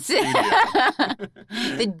been in this studio.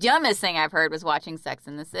 The dumbest thing I've heard was watching Sex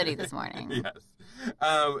and the City this morning. Yes.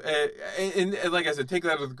 And like I said, take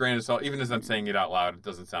that with a grain of salt. Even as I'm saying it out loud, it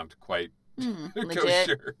doesn't sound quite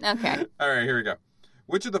kosher. Okay. All right, here we go.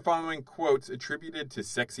 Which of the following quotes attributed to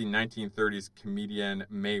sexy 1930s comedian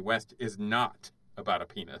Mae West is not about a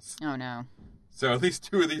penis? Oh, no. So at least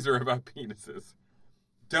two of these are about penises.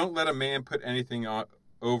 Don't let a man put anything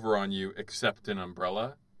over on you except an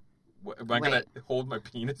umbrella. Am I going to hold my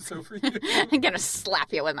penis over you? I'm going to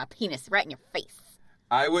slap you with my penis right in your face.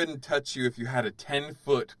 I wouldn't touch you if you had a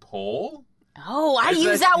 10-foot pole. Oh, I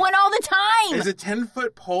use that one all the time. Is a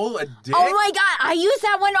 10-foot pole a dick? Oh, my God. I use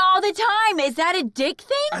that one all the time. Is that a dick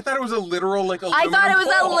thing? I thought it was a literal, like, I thought it was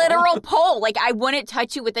a literal pole. Like, I wouldn't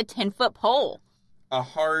touch you with a 10-foot pole. A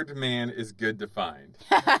hard man is good to find.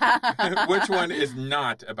 Which one is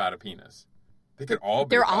not about a penis? They could all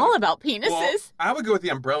be. They're all about penises. Well, I would go with the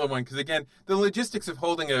umbrella one because, again, the logistics of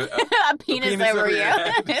holding a penis over your you.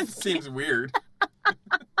 head seems weird.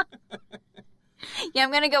 Yeah, I'm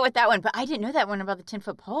going to go with that one. But I didn't know that one about the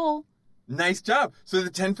 10-foot pole. Nice job. So the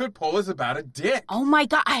 10-foot pole is about a dick. Oh, my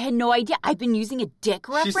God. I had no idea. I've been using a dick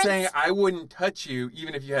reference. She's saying, I wouldn't touch you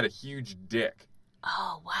even if you had a huge dick.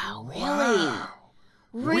 Oh, wow. Really? Wow.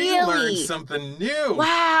 Really? We learned something new.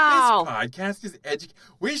 Wow. This podcast is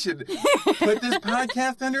We should put this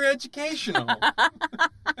podcast under educational.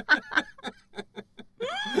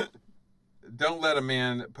 Don't let a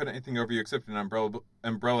man put anything over you except an umbrella.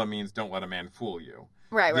 Umbrella means don't let a man fool you.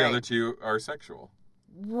 Right. The other two are sexual.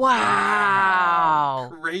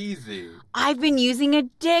 Wow. Crazy. I've been using a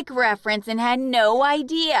dick reference and had no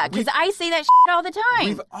idea. Because I say that shit all the time.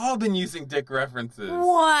 We've all been using dick references.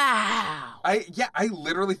 Wow. I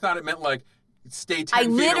literally thought it meant like stay 10 I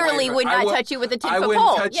feet literally away. would not touch you with a 10-foot pole. I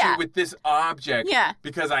wouldn't touch you with this object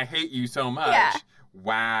because I hate you so much. Yeah.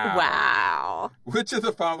 Wow. Wow. Which of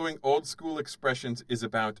the following old school expressions is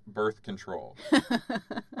about birth control?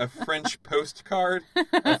 A French postcard,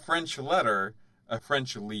 a French letter, a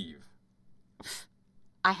French leave.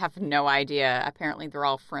 I have no idea. Apparently they're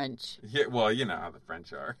all French. Yeah, well, you know how the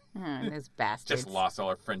French are. Those bastards. Just lost all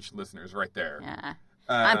our French listeners right there. Yeah.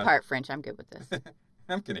 I'm part French. I'm good with this.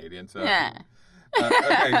 I'm Canadian, so. Yeah.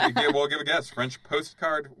 Okay, we'll give a guess. French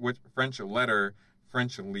postcard, French letter,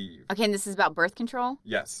 French leave. Okay, and this is about birth control?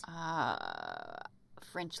 Yes.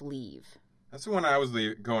 French leave. That's the one I was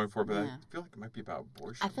going for, but I feel like it might be about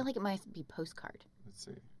abortion. I feel like it might be postcard. Let's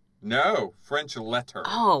see. No, French letter.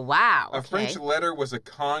 Oh, wow. Okay. A French letter was a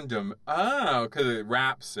condom. Oh, because it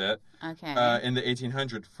wraps it. Okay. In the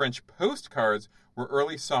 1800s, French postcards were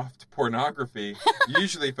early soft pornography,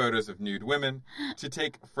 usually photos of nude women. To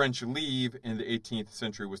take French leave in the 18th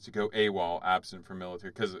century was to go AWOL, absent from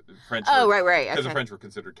military, because French. Right. Because the French were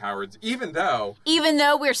considered cowards, even though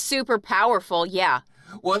we're super powerful, yeah.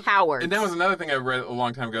 Well, cowards. And that was another thing I read a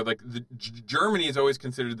long time ago. Like, Germany is always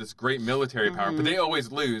considered this great military power, but they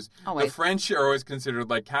always lose. Always. The French are always considered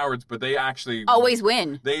like cowards, but they actually always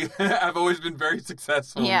win. They have always been very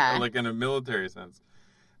successful, yeah. like in a military sense.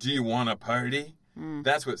 Do you want a party?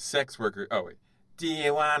 That's what sex workers. Oh wait, do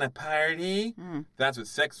you want a party? That's what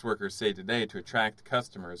sex workers say today to attract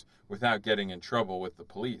customers without getting in trouble with the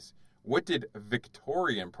police. What did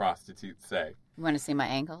Victorian prostitutes say? You want to see my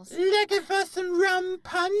ankles? Looking for some rum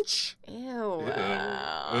punch? Ew.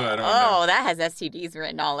 I don't know. That has STDs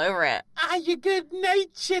written all over it. Are you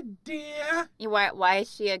good-natured, dear? Why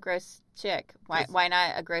is she a gross chick? Why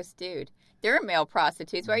not a gross dude? They're male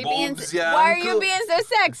prostitutes. Why are you being so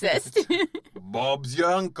sexist? Bob's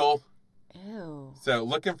your uncle. Ew. So,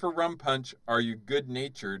 looking for rum punch. Are you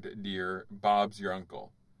good-natured, dear? Bob's your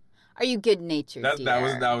uncle. Are you good-natured,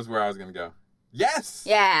 dear? That was where I was going to go. Yes!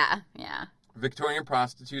 Yeah. Victorian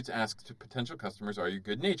prostitutes ask to potential customers, are you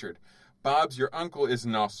good-natured? Bob's your uncle is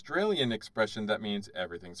an Australian expression that means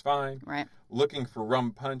everything's fine. Right. Looking for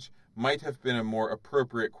rum punch might have been a more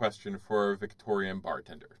appropriate question for a Victorian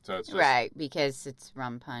bartender. So it's just, right, because it's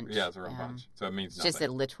rum punch. Yeah, it's a rum punch. So it means nothing. It's just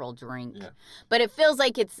a literal drink. Yeah. But it feels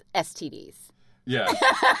like it's STDs. Yeah.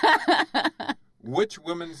 Which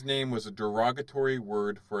woman's name was a derogatory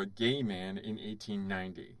word for a gay man in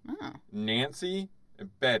 1890? Oh. Nancy,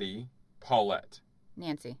 Betty, Paulette.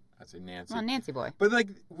 Nancy. I'd say Nancy. Well, Nancy boy. But, like,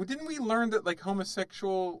 didn't we learn that, like,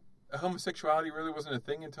 homosexuality really wasn't a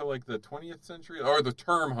thing until, like, the 20th century? Or the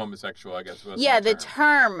term homosexual, I guess, was the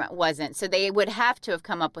term wasn't. So they would have to have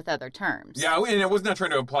come up with other terms. Yeah, and I was not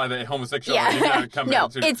trying to imply that homosexuality did not come No,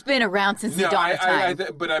 into... it's been around since the dawn of time.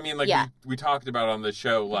 But, I mean, like, we talked about it on the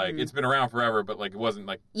show, like, it's been around forever, but, like, it wasn't,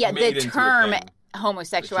 like, made the into term a thing.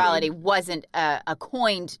 Homosexuality wasn't a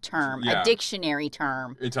coined term, a dictionary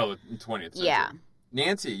term. Until the 20th century. Yeah.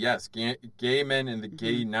 Nancy, yes. Gay men in the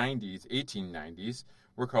gay 1890s,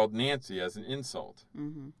 were called Nancy as an insult.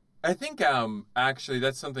 Mm-hmm. I think, actually,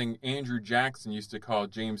 that's something Andrew Jackson used to call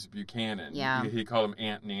James Buchanan. Yeah. He called him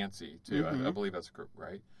Aunt Nancy, too. Mm-hmm. I believe that's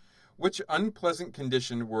right. Which unpleasant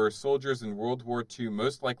condition were soldiers in World War II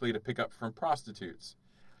most likely to pick up from prostitutes?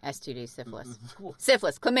 STD, syphilis.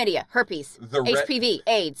 Syphilis, chlamydia, herpes, HPV,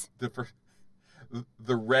 AIDS.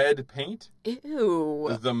 The red paint?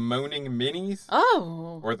 Ew. The moaning minis?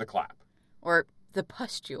 Oh. Or the clap? Or the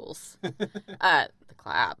pustules. The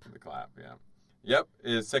clap. The clap, yeah. Yep,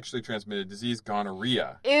 is sexually transmitted disease,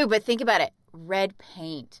 gonorrhea. Ew, but think about it. Red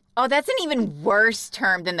paint. Oh, that's an even worse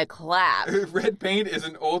term than the clap. Red paint is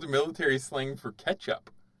an old military slang for ketchup.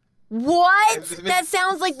 What? That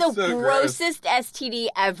sounds like the so grossest STD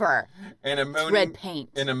ever. And a moaning, red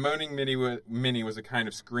paint. And a moaning mini was a kind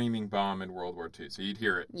of screaming bomb in World War II. So you'd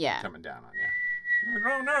hear it coming down on you.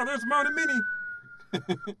 Like, oh no, there's a moaning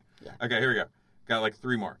mini. Okay, here we go. Got like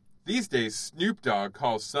 3 more. These days, Snoop Dogg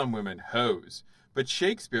calls some women hoes, but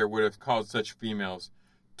Shakespeare would have called such females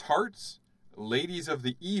tarts, ladies of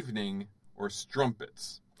the evening, or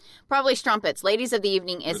strumpets. Probably strumpets. Ladies of the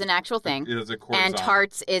evening is an actual thing. It is a courtesan. And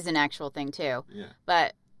tarts is an actual thing, too. Yeah.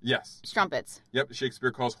 But yes. Strumpets. Yep,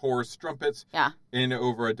 Shakespeare calls whores strumpets in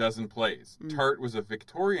over a dozen plays. Tart was a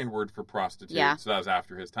Victorian word for prostitute, so that was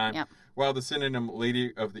after his time, while the synonym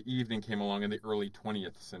lady of the evening came along in the early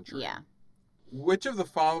 20th century. Yeah. Which of the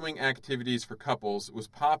following activities for couples was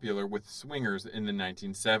popular with swingers in the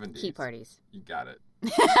 1970s? Key parties. You got it.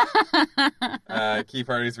 Key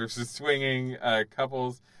parties versus swinging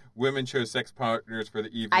couples. Women chose sex partners for the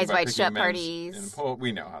evening. Eyes by wide picking shut men's parties.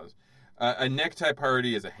 We know how this. A necktie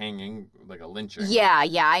party is a hanging, like a lynching. Yeah,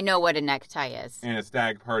 I know what a necktie is. And a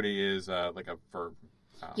stag party is like a fur.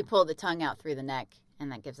 You pull the tongue out through the neck,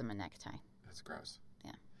 and that gives them a necktie. That's gross.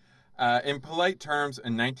 Yeah. In polite terms, a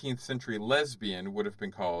 19th century lesbian would have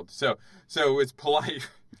been called. So it's polite.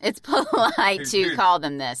 It's polite to call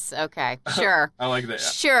them this. Okay, sure. I like that.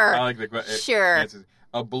 Sure. I like the sure. Answers.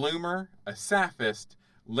 A bloomer, a sapphist.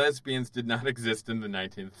 Lesbians did not exist in the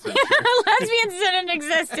 19th century. Lesbians didn't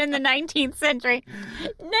exist in the 19th century.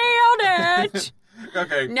 Nailed it.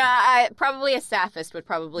 Okay. No, probably a sapphist would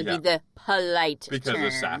probably be the polite because term.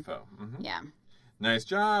 of Sappho. Mm-hmm. Yeah. Nice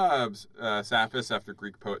jobs. Sapphist after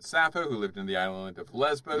Greek poet Sappho, who lived in the island of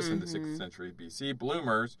Lesbos in the 6th century BC.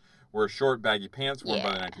 Bloomers were short, baggy pants worn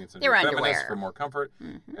by the 19th century they were feminists underwear. for more comfort.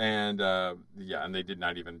 Mm-hmm. And, and they did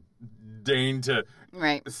not even deign to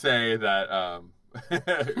say that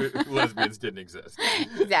lesbians didn't exist.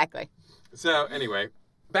 Exactly. So, anyway,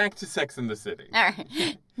 back to Sex and the City. All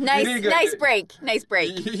right. Nice break. Nice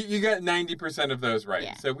break. You got 90% of those right.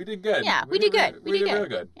 Yeah. So we did good. Yeah, we did good. We did real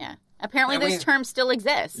good. Yeah. Apparently those terms still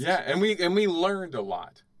exist. Yeah, and we learned a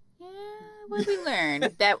lot. Yeah, what did we learn?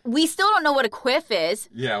 That we still don't know what a quiff is.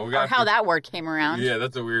 Yeah, or how that word came around. Yeah,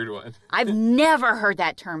 that's a weird one. I've never heard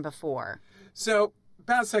that term before. So,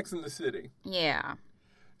 about Sex and the City. Yeah.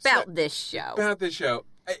 About this show.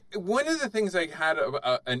 One of the things I had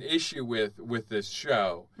an issue with this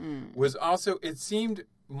show was also it seemed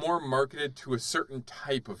more marketed to a certain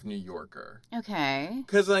type of New Yorker. Okay.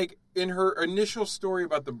 Because, like, in her initial story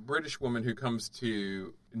about the British woman who comes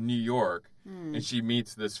to New York and she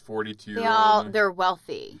meets this 42-year-old. They're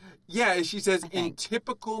wealthy. Yeah, she says, in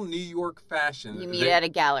typical New York fashion. You meet at a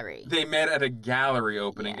gallery. They met at a gallery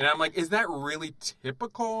opening. Yeah. And I'm like, is that really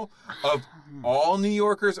typical of all New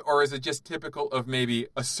Yorkers, or is it just typical of maybe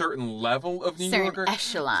a certain level of New Yorker?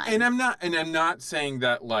 Echelon. And I'm not saying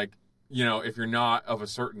that, like, you know, if you're not of a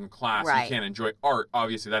certain class, you can't enjoy art.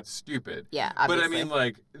 Obviously, that's stupid. Yeah, obviously. But I mean,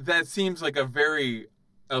 like, that seems like a very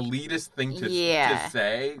elitist thing to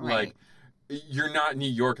say. Right. Like, you're not New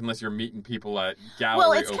York unless you're meeting people at gallery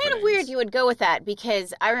Well, it's openings. kind of weird you would go with that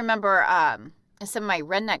because I remember some of my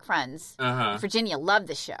redneck friends in Virginia loved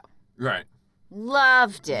the show. Right.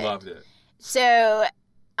 Loved it. So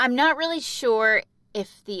I'm not really sure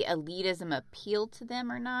if the elitism appealed to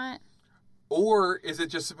them or not. Or is it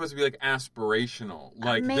just supposed to be, like, aspirational?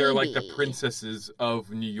 Like, they're like the princesses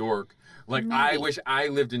of New York. Like, I wish I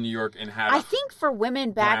lived in New York and had I think for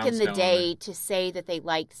women back in the day to say that they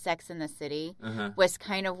liked Sex in the City was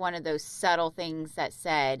kind of one of those subtle things that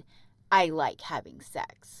said, I like having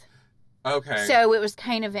sex. Okay. So it was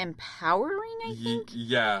kind of empowering, I think.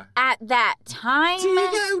 Yeah. At that time. Do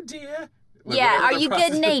you go, dear? Yeah, are you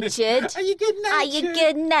good-natured? Are you good-natured? Are you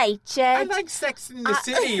good-natured? I like Sex in the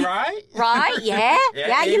City, right? Right, yeah.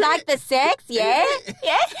 Yeah, you like the sex, yeah?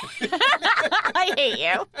 Yeah. I hate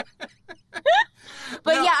you.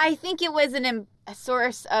 But yeah, I think it was a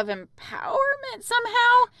source of empowerment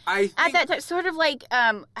somehow. At that time, sort of like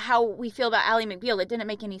how we feel about Ally McBeal. It didn't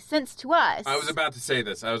make any sense to us. I was about to say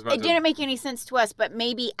this. It didn't make any sense to us, but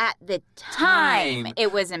maybe at the time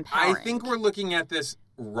it was empowering. I think we're looking at this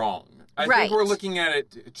wrong. I think we're looking at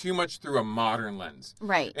it too much through a modern lens.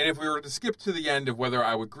 Right. And if we were to skip to the end of whether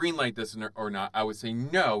I would greenlight this or not, I would say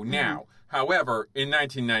no now. However, in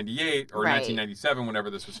 1998 or 1997, whenever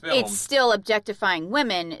this was filmed... It's still objectifying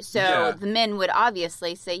women, so the men would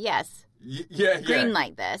obviously say yes.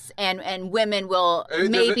 Greenlight this, and women will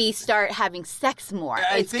maybe start having sex more.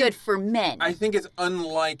 It's good for men. I think it's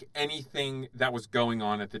unlike anything that was going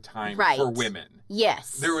on at the time for women.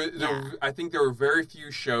 Yes. I think there were very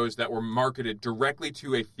few shows that were marketed directly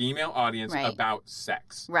to a female audience about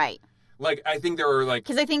sex. Right. Like, I think there were, like...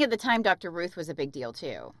 Because I think at the time Dr. Ruth was a big deal,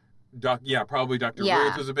 too. probably Dr. Yeah.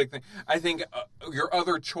 Ruth was a big thing. I think your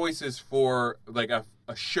other choices for like a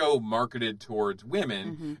show marketed towards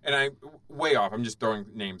women, and I'm way off. I'm just throwing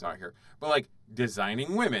names out here, but like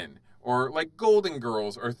Designing Women or like Golden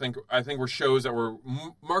Girls, or I think were shows that were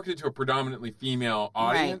marketed to a predominantly female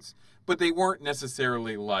audience, but they weren't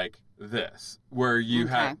necessarily like this, where you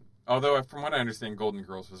had. Although from what I understand, Golden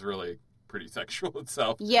Girls was really pretty sexual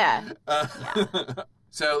itself. Yeah.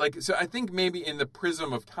 So I think maybe in the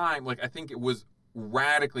prism of time, like I think it was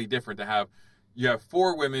radically different to have you have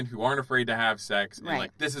 4 women who aren't afraid to have sex, and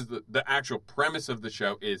like this is the actual premise of the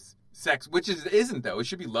show is sex, which isn't though. It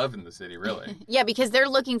should be love in the city, really. Yeah, because they're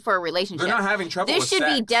looking for a relationship. They're not having trouble. This with should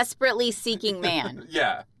sex. be Desperately Seeking Man.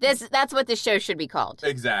 Yeah. That's what this show should be called.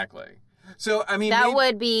 Exactly. So I mean, that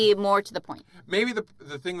would be more to the point. Maybe the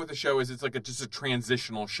thing with the show is it's like just a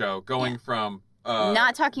transitional show going from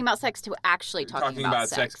not talking about sex to actually talking about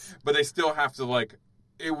sex. But they still have to like.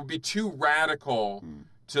 It would be too radical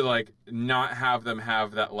to like not have them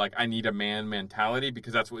have that like I need a man mentality,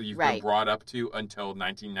 because that's what you've been brought up to until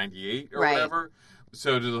 1998 or whatever.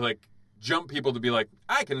 So to like jump people to be like,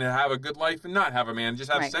 I can have a good life and not have a man, just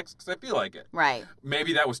have sex because I feel like it. Right.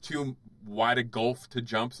 Maybe that was too wide a gulf to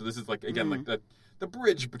jump. So this is like again like the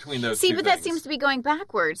bridge between those. See, two but things. That seems to be going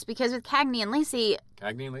backwards, because with Cagney and Lacey.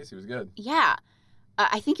 Cagney and Lacey was good. Yeah.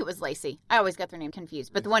 I think it was Lacey. I always got their name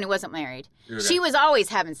confused. But the one who wasn't married. Okay. She was always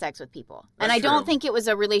having sex with people. That's and I don't true. think it was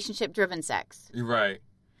a relationship-driven sex. You're right.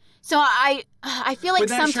 So I feel like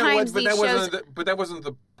sometimes these shows... But that wasn't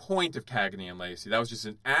the point of Cagney and Lacey. That was just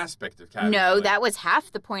an aspect of Cagney. No, and Lacey. that was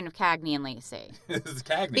half the point of Cagney and Lacey. This is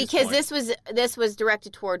Cagney's because point. this was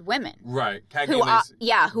directed toward women. Right. Cagney and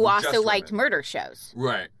Lacey. Who also liked murder shows.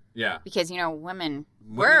 Right. Yeah. Because, women...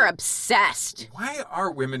 We're obsessed. Why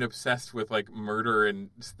are women obsessed with like murder and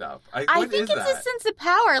stuff? I think it's a sense of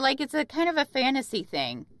power. Like it's a kind of a fantasy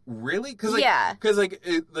thing. Really? Because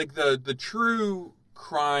the true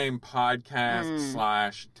crime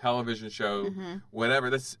podcast / television show, whatever.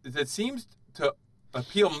 That seems to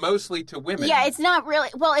appeal mostly to women. Yeah, it's not really.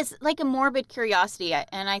 Well, it's like a morbid curiosity,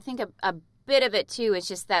 and I think a bit of it too is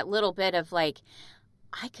just that little bit of like,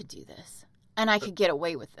 I could do this. And I could get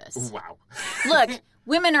away with this. Wow. Look,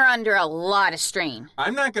 women are under a lot of strain.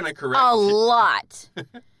 I'm not going to correct you. lot.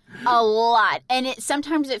 A lot. And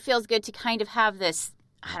sometimes it feels good to kind of have this,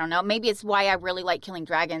 I don't know, maybe it's why I really like killing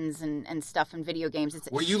dragons and stuff in video games.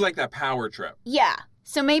 Well, you like that power trip. Yeah.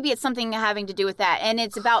 So maybe it's something having to do with that. And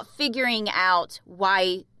it's about figuring out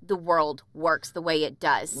why the world works the way it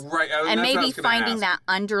does. Right. And maybe finding that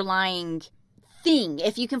underlying thing.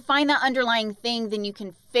 If you can find that underlying thing, then you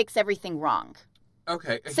can fix everything wrong.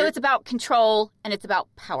 Okay. So it's about control and it's about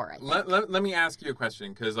power, I think. Let me ask you a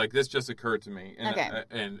question, because like this just occurred to me, and,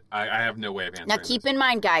 and I have no way of answering. Now keep in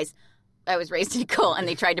mind, guys, I was raised in a cult and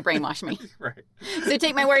they tried to brainwash me. Right. So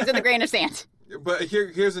take my words with a grain of sand. But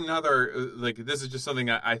here's another, like this is just something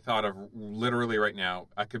I thought of literally right now.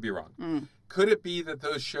 I could be wrong. Could it be that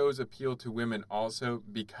those shows appeal to women also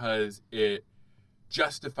because it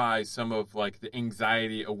justifies some of like the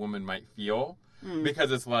anxiety a woman might feel, because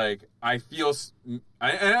it's like I feel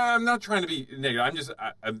I'm not trying to be negative,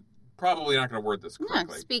 I'm probably not going to word this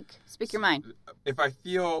correctly. No, speak your mind. If I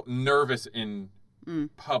feel nervous in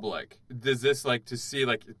public, does this like to see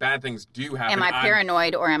like bad things do happen? Am I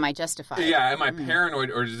paranoid or am I justified? Yeah, am I paranoid,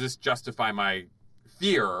 or does this justify my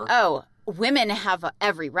fear? Oh, women have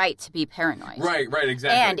every right to be paranoid. Right,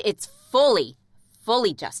 exactly. And it's fully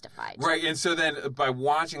justified. Right, and so then by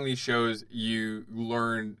watching these shows, you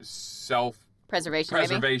learn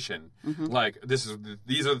preservation. Like these are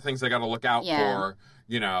the things I got to look out for.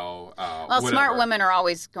 Well, smart women are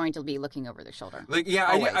always going to be looking over their shoulder. Like, yeah,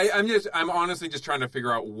 I'm honestly just trying to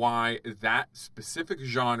figure out why that specific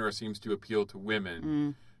genre seems to appeal to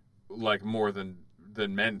women, like more than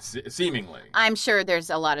men, seemingly. I'm sure there's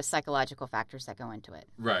a lot of psychological factors that go into it.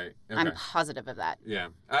 Right. Okay. I'm positive of that. Yeah.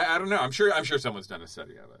 I don't know. I'm sure someone's done a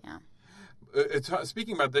study of it. Yeah.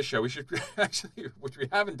 Speaking about this show, we should actually, which we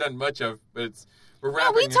haven't done much of, but we're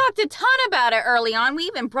wrapping. We talked a ton about it early on. We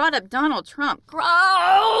even brought up Donald Trump. Gross.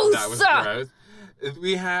 That was gross.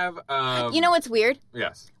 We have. You know what's weird?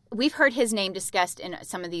 Yes. We've heard his name discussed in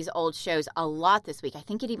some of these old shows a lot this week. I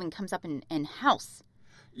think it even comes up in House.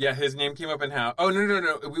 Yeah, his name came up in how... Oh,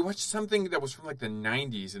 no. We watched something that was from, like, the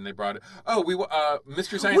 90s, and they brought it... Oh,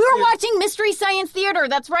 Mystery Science We were Theater. watching Mystery Science Theater.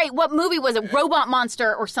 That's right. What movie was it? Robot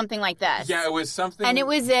Monster or something like that. Yeah, it was something... And it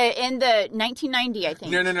was in the 1990, I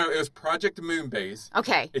think. No. It was Project Moonbase.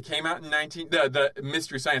 Okay. It came out in The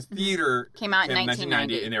Mystery Science Theater Came out in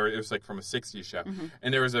 1990. And it was, like, from a 60s show. Mm-hmm.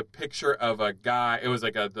 And there was a picture of a guy... It was,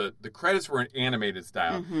 like, the credits were in animated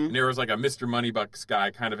style. Mm-hmm. And there was, like, a Mr. Moneybucks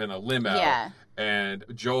guy kind of in a limo. Yeah. And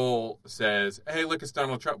Joel says, hey, look, it's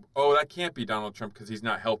Donald Trump. Oh, that can't be Donald Trump because he's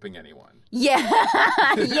not helping anyone. Yeah.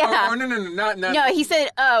 Yeah. Oh, no, not... No, he said,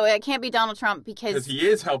 oh, it can't be Donald Trump because he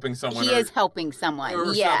is helping someone. He is helping someone.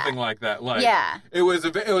 Or yeah. something like that. Like, yeah. It was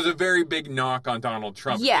a very big knock on Donald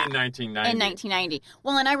Trump in 1990. In 1990.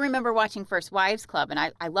 Well, and I remember watching First Wives Club, and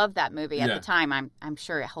I loved that movie at the time. I'm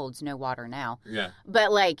sure it holds no water now. Yeah.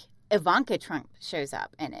 But, like, Ivanka Trump shows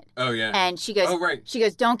up in it. Oh, yeah. And she goes, She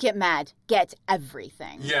goes, don't get mad. Get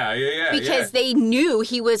everything. Yeah. Because they knew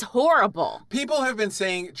he was horrible. People have been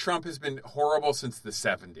saying Trump has been horrible since the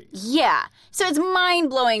 70s. Yeah. So it's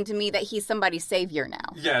mind-blowing to me that he's somebody's savior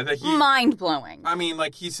now. Yeah. That he... Mind-blowing. I mean,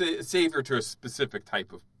 like, he's a savior to a specific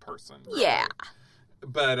type of person. Really. Yeah.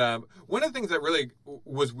 But one of the things that really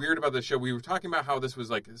was weird about the show, we were talking about how this was,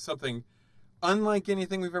 like, something... unlike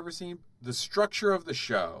anything we've ever seen, the structure of the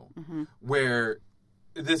show, where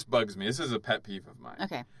this bugs me. This is a pet peeve of mine.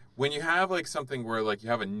 Okay. When you have like something where like you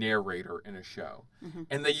have a narrator in a show,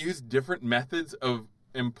 and they use different methods of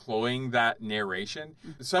employing that narration.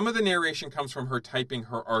 Some of the narration comes from her typing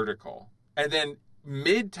her article, and then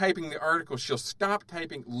mid-typing the article, she'll stop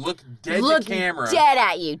typing, look to camera. Dead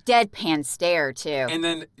at you. Deadpan stare, too. And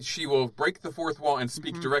then she will break the fourth wall and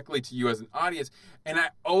speak directly to you as an audience. And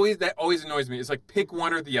that always annoys me. It's like, pick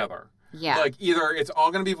one or the other. Yeah. Like, either it's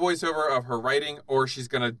all going to be voiceover of her writing, or she's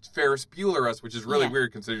going to Ferris Bueller us, which is really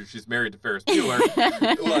weird considering she's married to Ferris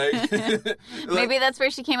Bueller. Maybe that's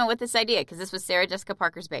where she came up with this idea, because this was Sarah Jessica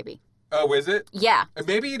Parker's baby. Oh, is it? Yeah.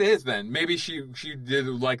 Maybe it is then. Maybe she did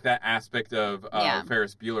like that aspect of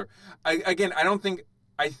Ferris Bueller. I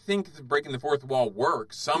think breaking the fourth wall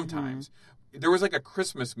works sometimes. There was like a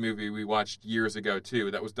Christmas movie we watched years ago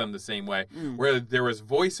too that was done the same way, where there was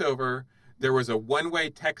voiceover, there was a one-way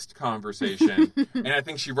text conversation, and I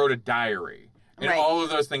think she wrote a diary. And all of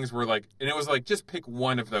those things were like, and it was like, just pick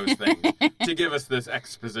one of those things to give us this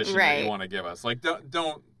exposition that you want to give us. Like,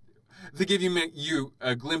 don't to give you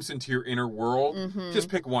a glimpse into your inner world, just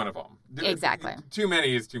pick one of them. Exactly. Too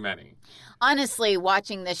many is too many. Honestly,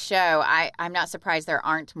 watching this show, I'm not surprised there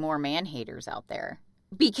aren't more man-haters out there.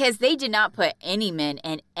 Because they did not put any men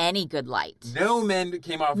in any good light. No men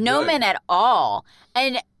came off No good. men at all.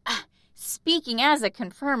 And speaking as a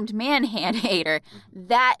confirmed man-hater,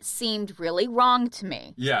 that seemed really wrong to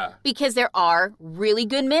me. Yeah. Because there are really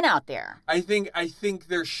good men out there. I think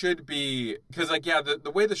there should be, because like,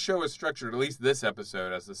 the way the show is structured, at least this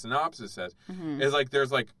episode, as the synopsis says, is like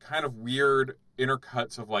there's like kind of weird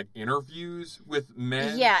intercuts of like interviews with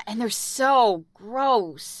men. Yeah, and they're so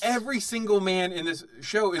gross. Every single man in this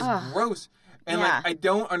show is gross. And like, I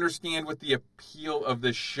don't understand what the appeal of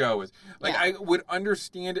this show is. Like, I would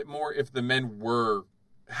understand it more if the men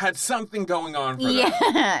had something going on for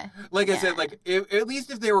them. Like I said, like at least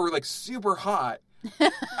if they were like super hot,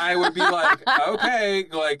 I would be like, okay,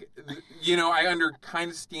 like, you know, I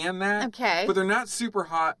kind of stand that. Okay. But they're not super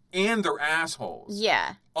hot and they're assholes.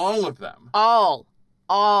 Yeah. All of them. All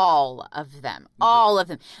of them. All of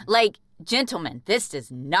them. Like, gentlemen, this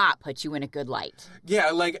does not put you in a good light.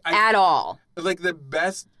 Yeah, like... at all. Like,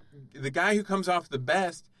 the guy who comes off the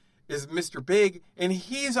best is Mr. Big, and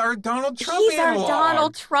he's our Donald Trump analog. He's our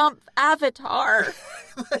Donald Trump avatar.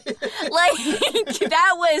 Like,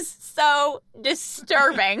 that was so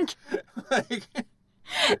disturbing.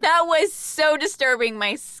 That was so disturbing.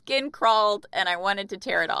 My skin crawled, and I wanted to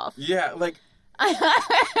tear it off. Yeah, like...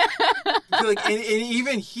 like, and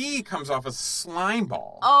even he comes off a slime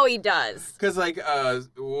ball. Oh, he does. Because, like,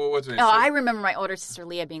 what's her name? Oh, I remember my older sister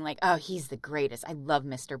Leah being like, "Oh, he's the greatest. I love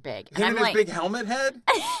Mr. Big." And I'm like, his big helmet head.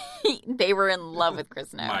 They were in love with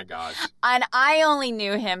Chris Noe. My gosh. And I only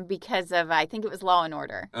knew him because of, I think it was Law and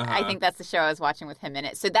Order. I think that's the show I was watching with him in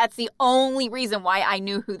it. So that's the only reason why I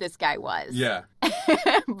knew who this guy was. Yeah.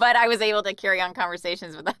 But I was able to carry on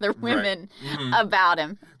conversations with other women about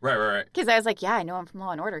him. Right. Because I was like, yeah, I know him from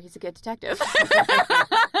Law and Order. He's a good detective.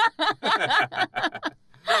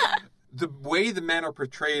 The way the men are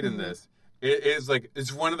portrayed in this is like,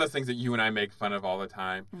 it's one of the things that you and I make fun of all the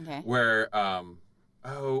time. Okay. Where,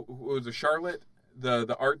 who was it, Charlotte?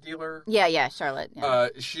 The art dealer? Yeah, Charlotte. Yeah.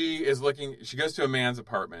 She goes to a man's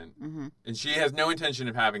apartment, and she has no intention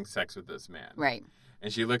of having sex with this man. Right.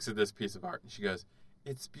 And she looks at this piece of art, and she goes,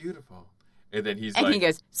 It's beautiful. And then he's and like, he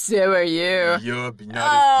goes, so are you. You're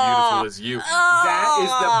not as beautiful as you. That is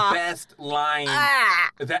the best line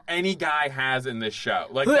that any guy has in this show.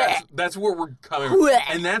 Like, that's where we're coming from.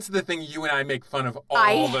 And that's the thing you and I make fun of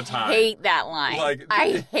all the time. I hate that line. Like,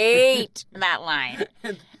 I hate that line.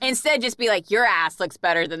 Instead, just be like, your ass looks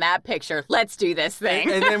better than that picture. Let's do this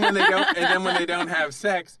thing. And then when they don't have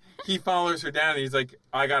sex, he follows her down and he's like,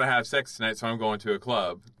 I gotta have sex tonight, so I'm going to a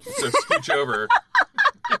club. So scooch over.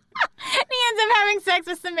 He ends up having sex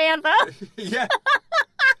with Samantha. Yeah.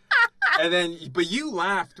 And then, but you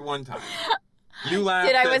laughed one time. You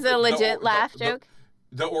laughed. Was it a legit laugh joke?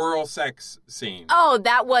 The oral sex scene. Oh,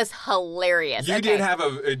 that was hilarious. You did have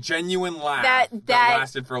a genuine laugh that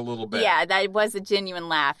lasted for a little bit. Yeah, that was a genuine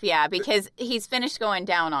laugh. Yeah, because he's finished going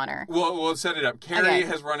down on her. Well, we'll set it up. Carrie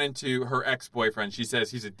has run into her ex-boyfriend. She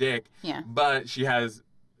says he's a dick. Yeah. But she has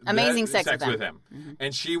amazing sex with him. Mm-hmm.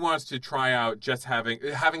 And she wants to try out just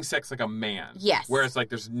having sex like a man. Yes. Whereas like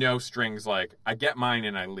there's no strings, like I get mine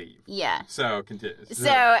and I leave. Yeah. So continue.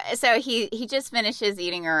 So he just finishes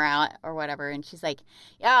eating her out or whatever, and she's like,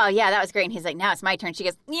 oh yeah, that was great. And he's like, now it's my turn. She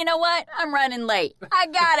goes, you know what? I'm running late. I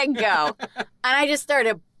gotta go. And I just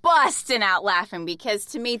started busting out laughing because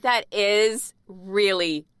to me that is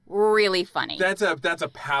really, really funny. That's a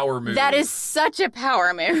power move. That is such a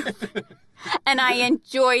power move. And I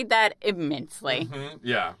enjoyed that immensely. Mm-hmm.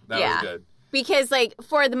 Yeah, that was good. Because, like,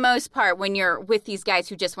 for the most part, when you're with these guys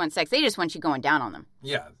who just want sex, they just want you going down on them.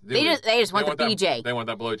 Yeah. They just want the BJ. They want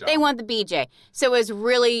that blowjob. They want the BJ. So it was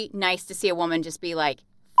really nice to see a woman just be like,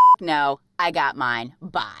 no, I got mine.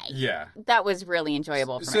 Bye. Yeah. That was really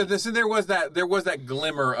enjoyable for me. So there was that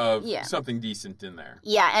glimmer of something decent in there.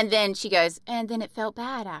 Yeah, and then she goes, and then it felt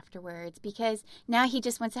bad afterwards because now he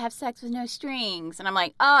just wants to have sex with no strings. And I'm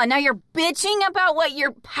like, oh, now you're bitching about what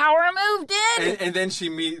your power move did? And then she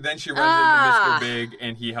runs into Mr. Big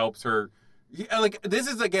and he helps her. Like, this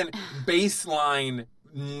is, again, baseline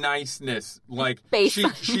niceness. Like,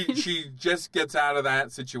 she just gets out of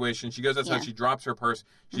that situation. She goes outside, she drops her purse,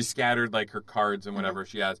 she scattered like her cards and whatever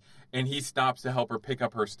she has, and he stops to help her pick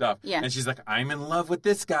up her stuff. Yeah. And she's like, I'm in love with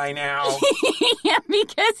this guy now. Yeah,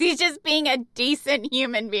 because he's just being a decent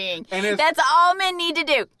human being. And that's all men need to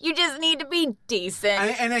do. You just need to be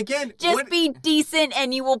decent. And again, be decent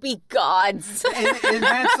and you will be gods. and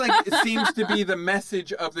that's like, it seems to be the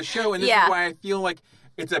message of the show. And this is why I feel like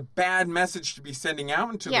it's a bad message to be sending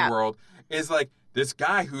out into the world, is like this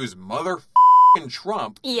guy who's motherfucking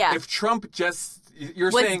Trump. Yeah. If Trump just,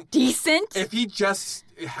 you're was saying decent. If he just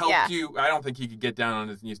helped you, I don't think he could get down on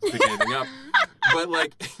his knees to pick anything up. But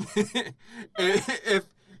like, if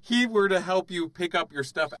he were to help you pick up your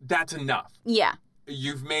stuff, that's enough. Yeah.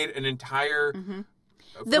 You've made an entire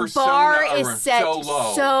the bar is set so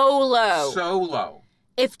low. So low.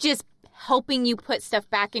 If just helping you put stuff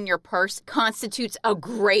back in your purse constitutes a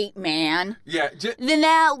great man, then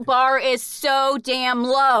that bar is so damn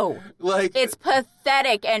low. Like, it's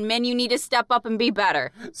pathetic, and men, you need to step up and be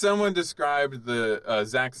better. Someone described the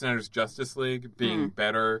Zack Snyder's Justice League being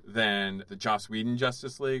better than the Joss Whedon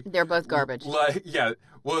Justice League. They're both garbage.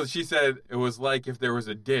 Well, she said it was like if there was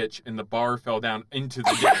a ditch and the bar fell down into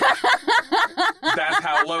the ditch. That's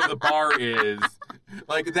how low the bar is.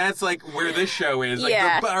 Like, that's like where this show is. Like,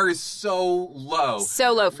 the bar is so low.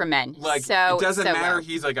 So low for men. Like, it doesn't matter. Low.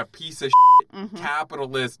 He's like a piece of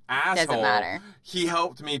capitalist asshole. Doesn't matter. He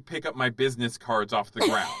helped me pick up my business cards off the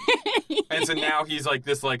ground. And so now he's like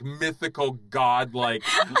this like mythical god, like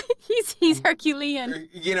he's Herculean.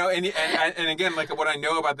 You know, and again, like what I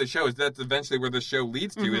know about the show is that's eventually where the show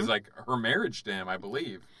leads to is like her marriage to him, I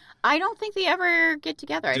believe. I don't think they ever get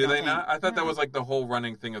together. Do they not? I thought that was like the whole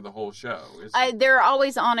running thing of the whole show. They're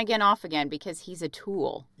always on again, off again because he's a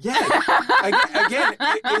tool. Yeah.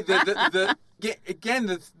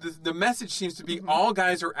 Again, the message seems to be all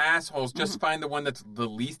guys are assholes. Just find the one that's the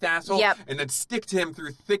least asshole and then stick to him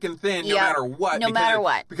through thick and thin no matter what. No matter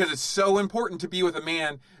what. Because it's so important to be with a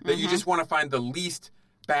man that you just want to find the least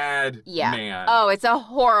bad man. Oh, it's a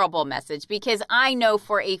horrible message because I know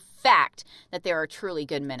for a fact that there are truly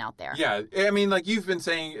good men out there. Yeah. I mean, like you've been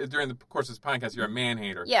saying during the course of this podcast, you're a man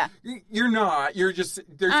hater. Yeah. You're not. You're just...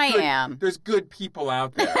 I am. There's good people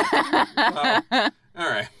out there. All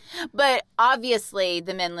right. But obviously,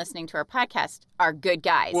 the men listening to our podcast are good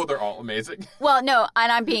guys. Well, they're all amazing. Well, no,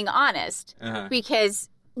 and I'm being honest because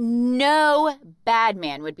no bad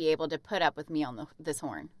man would be able to put up with me on this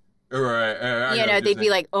horn. Right. They'd be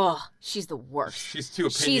like, oh, she's the worst. She's too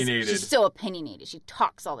opinionated. She's so opinionated. She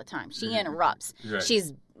talks all the time. She interrupts. Right.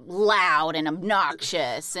 She's loud and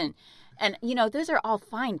obnoxious. And those are all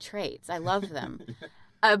fine traits. I love them.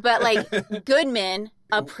 But, like, good men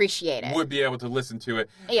appreciate it. Would be able to listen to it.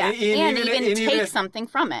 Yeah, and even take something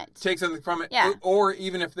from it. Take something from it. Yeah. Or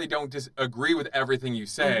even if they don't disagree with everything you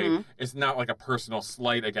say, it's not like a personal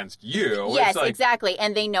slight against you. Yes, it's like, exactly.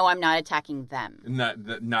 And they know I'm not attacking them.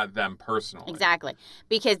 Not them personally. Exactly.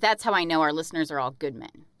 Because that's how I know our listeners are all good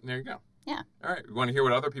men. There you go. Yeah. All right. You want to hear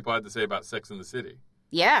what other people had to say about Sex in the City?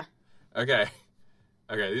 Yeah. Okay.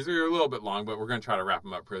 These are a little bit long, but we're going to try to wrap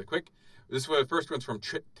them up really quick. This one, the first one's from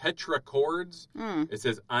Tetra Chords. It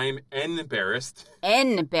says, I'm embarrassed.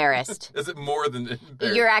 Embarrassed. Is it more than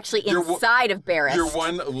embarrassed? You're actually inside of embarrassed. You're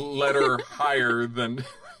one letter higher than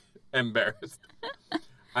embarrassed.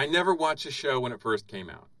 I never watched the show when it first came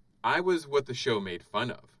out. I was what the show made fun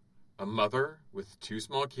of. A mother with 2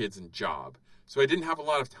 small kids and job. So I didn't have a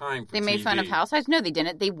lot of time for They made TV. fun of housewives? No, they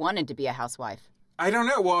didn't. They wanted to be a housewife. I don't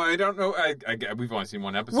know. Well, I don't know. We've only seen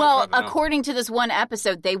one episode. Well, according to this one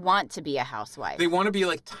episode, they want to be a housewife. They want to be,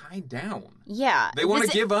 like, tied down. Yeah. They want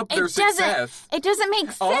to give up their success. It doesn't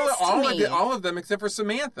make sense to me. All of them except for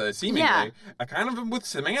Samantha, seemingly. Yeah. I kind of am with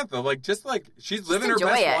Samantha. Like, just she's living her enjoy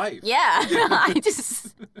best it. life. Yeah.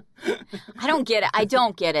 I don't get it. I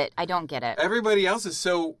don't get it. Everybody else is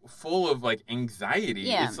so full of, like, anxiety.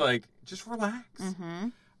 Yeah. It's like, just relax. Mm-hmm.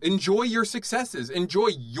 Enjoy your successes. Enjoy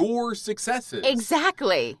your successes.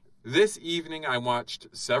 Exactly. This evening, I watched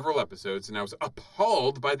several episodes, and I was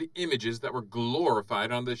appalled by the images that were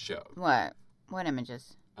glorified on this show. What? What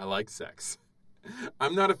images? I like sex.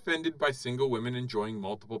 I'm not offended by single women enjoying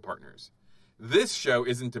multiple partners. This show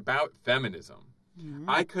isn't about feminism. Mm-hmm.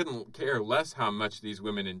 I couldn't care less how much these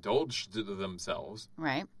women indulged themselves.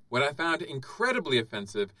 Right. What I found incredibly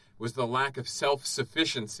offensive was the lack of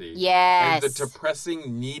self-sufficiency yes. and the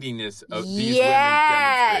depressing neediness of these women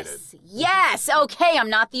demonstrated. Yes! Okay, I'm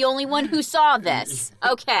not the only one who saw this.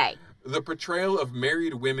 Okay. The portrayal of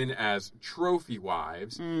married women as trophy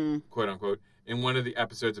wives, quote-unquote, in one of the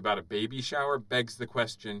episodes about a baby shower begs the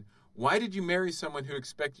question, why did you marry someone who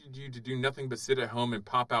expected you to do nothing but sit at home and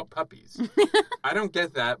pop out puppies? I don't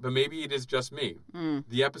get that, but maybe it is just me.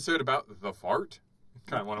 The episode about the fart?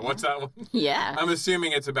 Kind of want to watch that one. Yeah. I'm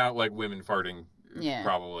assuming it's about, like, women farting. Yeah.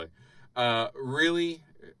 Probably. Really,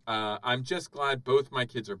 I'm just glad both my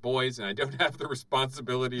kids are boys and I don't have the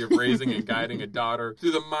responsibility of raising and guiding a daughter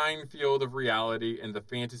through the minefield of reality and the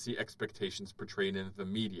fantasy expectations portrayed in the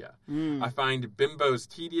media. I find bimbos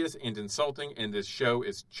tedious and insulting, and this show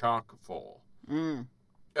is chock full.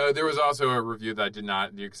 There was also a review that I did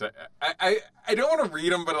not do because I don't want to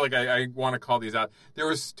read them, but like I want to call these out. There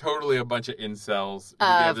was totally a bunch of incels.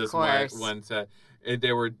 Of course. One said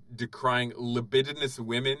they were decrying libidinous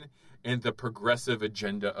women and the progressive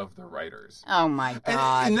agenda of the writers. Oh my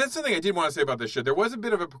God. And that's something I did want to say about this show. There was a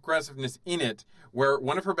bit of a progressiveness in it where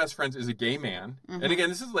one of her best friends is a gay man. And again,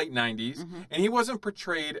 this is late 90s. And he wasn't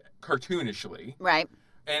portrayed cartoonishly. Right.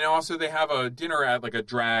 And also they have a dinner at like a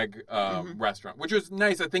drag restaurant, which was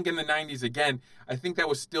nice. I think in the 90s, again, I think that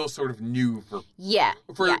was still sort of new for... Yeah.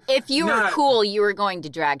 If you were cool, you were going to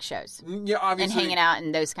drag shows. Yeah, obviously. And hanging out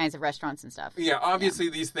in those kinds of restaurants and stuff. Yeah,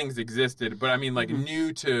 obviously these things existed, but I mean like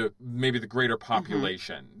new to maybe the greater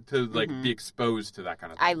population to like be exposed to that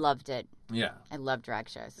kind of thing. I loved it. Yeah. I love drag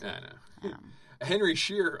shows. Yeah, I know. Henry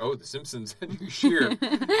Shear, The Simpsons, Henry Shear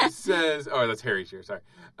says, that's Harry Shear, sorry,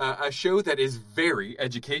 a show that is very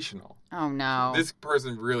educational. Oh, no. This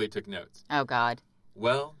person really took notes. Oh, God.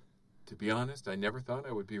 Well, to be honest, I never thought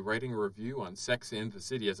I would be writing a review on Sex and the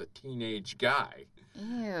City as a teenage guy.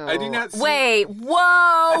 Ew. I do not see... Wait,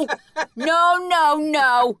 whoa! No.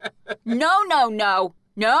 No.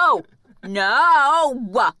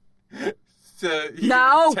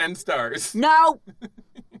 10 stars. No.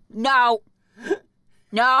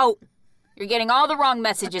 You're getting all the wrong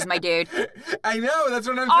messages, my dude. I know, that's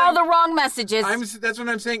what I'm saying. All the wrong messages. That's what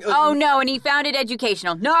I'm saying. Oh, no, and he found it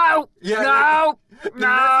educational. No! The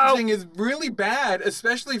messaging is really bad,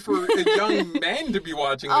 especially for young men to be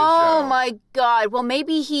watching this show. Oh, my God. Well,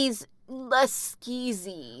 maybe he's less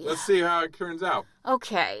skeezy. Let's see how it turns out.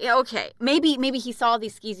 Okay. Maybe he saw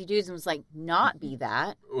these skeezy dudes and was like, not be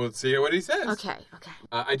that. Let's see what he says. Okay.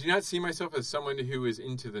 I do not see myself as someone who is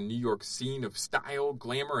into the New York scene of style,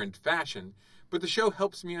 glamour, and fashion, but the show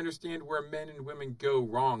helps me understand where men and women go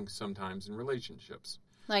wrong sometimes in relationships.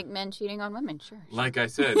 Like men cheating on women, sure. Like I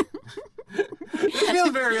said. It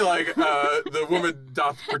feels very like the woman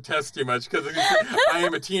doth protest too much because I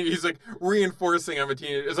am a teenager. He's like reinforcing I'm a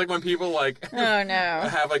teenager. It's like when people like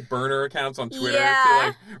have like burner accounts on Twitter to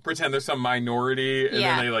like pretend they're some minority and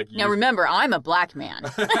then they like Now remember, I'm a black man.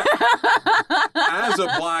 As a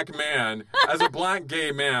black man, as a black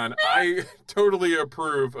gay man, I totally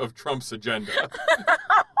approve of Trump's agenda.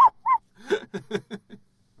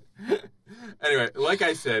 Anyway, like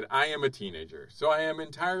I said, I am a teenager, so I am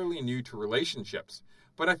entirely new to relationships.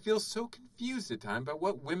 But I feel so confused at times by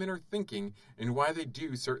what women are thinking and why they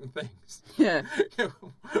do certain things. Yeah.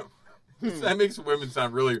 That makes women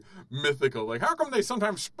sound really mythical. Like, how come they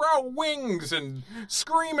sometimes sprout wings and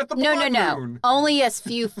scream at the blood moon? Only us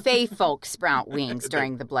few fae folk sprout wings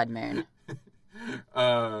during the blood moon.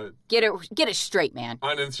 Get it straight, man.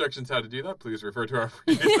 On instructions how to do that, please refer to our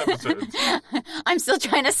previous episodes. I'm still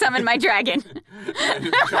trying to summon my dragon.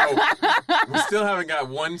 We still haven't got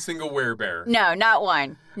one single werebear. No, not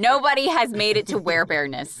one. Nobody has made it to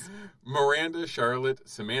werebearness. Miranda, Charlotte,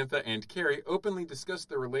 Samantha, and Carrie openly discuss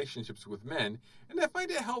their relationships with men, and I find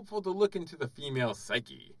it helpful to look into the female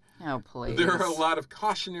psyche. Oh, please. There are a lot of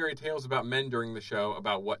cautionary tales about men during the show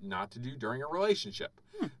about what not to do during a relationship.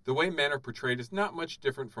 The way men are portrayed is not much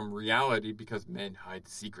different from reality because men hide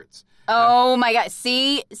secrets. Oh, my God.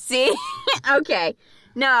 See? Okay.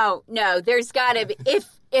 No, there's got to be...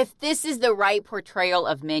 If this is the right portrayal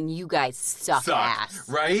of men, you guys suck ass.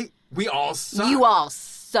 Right? We all suck. You all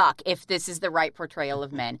suck if this is the right portrayal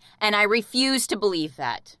of men. And I refuse to believe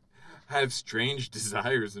that. Have strange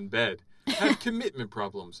desires in bed. Have commitment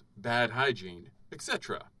problems, bad hygiene,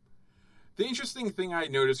 etc. The interesting thing I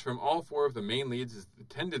noticed from all four of the main leads is the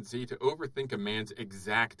tendency to overthink a man's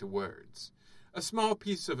exact words. A small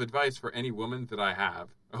piece of advice for any woman that I have.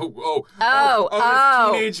 This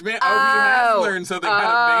teenage man. He has learned something how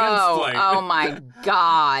to mansplain. Oh, my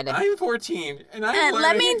God. I'm 14, and I'm learning.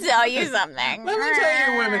 Let me tell you something. Let me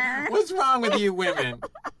tell you, women. What's wrong with you women?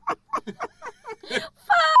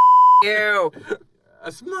 You.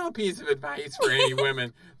 A small piece of advice for any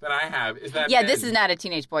women that I have is that this is not a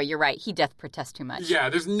teenage boy. You're right. He doth protest too much. Yeah,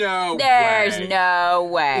 there's no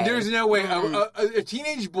way. There's no way. A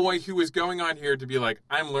teenage boy who is going on here to be like,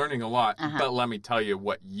 I'm learning a lot, but let me tell you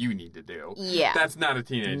what you need to do. Yeah. That's not a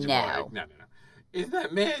teenage boy. No. Is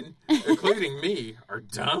that men, including me, are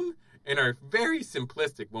dumb and are very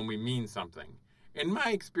simplistic when we mean something. In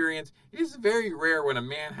my experience, it is very rare when a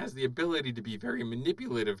man has the ability to be very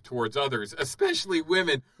manipulative towards others, especially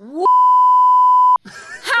women.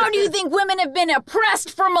 How do you think women have been oppressed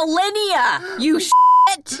for millennia, you shit?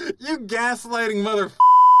 You gaslighting mother.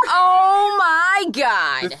 Oh, my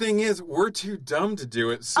God. The thing is, we're too dumb to do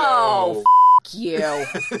it, so... Oh, you.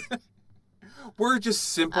 We're just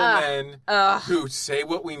simple men who say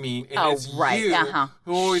what we mean, and it's you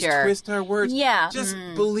who always twist our words. Yeah. Just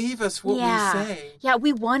believe us what we say. Yeah,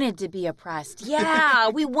 we wanted to be oppressed. Yeah,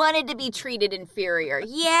 we wanted to be treated inferior.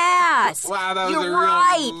 Yes. Wow, that was You're a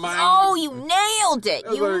right. real mind... Oh, you nailed it.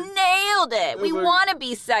 Nailed it. We want to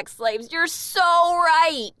be sex slaves. You're so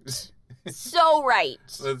right. So right.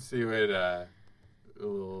 Let's see what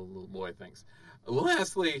little boy thinks.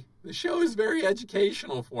 Lastly, the show is very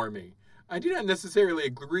educational for me. I do not necessarily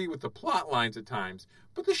agree with the plot lines at times,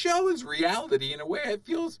 but the show is reality in a way it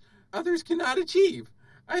feels others cannot achieve.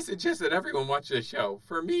 I suggest that everyone watch this show.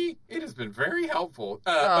 For me, it has been very helpful.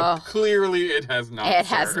 Clearly, it has not. It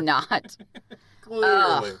has not.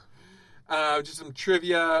 Clearly. Just some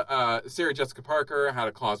trivia. Sarah Jessica Parker had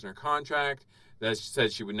a clause in her contract that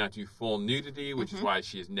said she would not do full nudity, which is why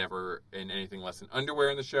she is never in anything less than underwear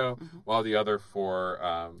in the show, while the other four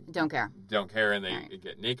don't care, and they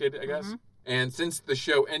get naked, I guess. And since the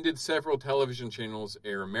show ended, several television channels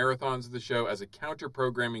air marathons of the show as a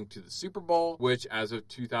counter-programming to the Super Bowl, which, as of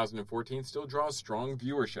 2014, still draws strong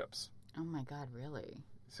viewerships. Oh, my God, really?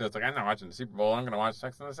 So it's like, I'm not watching the Super Bowl. I'm going to watch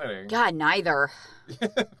Sex and the City. God, neither.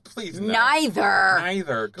 Please, no.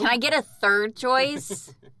 Neither. Can I get a third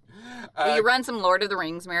choice? Will you run some Lord of the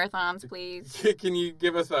Rings marathons, please? Can you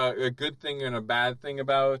give us a good thing and a bad thing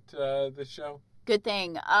about the show? Good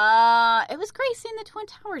thing. It was great seeing the Twin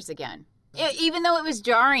Towers again. Even though it was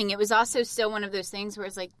jarring, it was also still one of those things where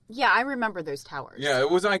it's like, yeah, I remember those towers. Yeah, it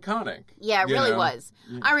was iconic. Yeah, it really was.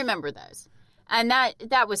 I remember those. And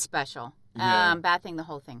that was special. Yeah. Bad thing, the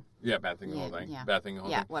whole thing. Yeah, bad thing, the whole thing. Yeah. Bad thing, the whole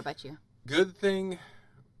thing. Yeah, what about you? Good thing.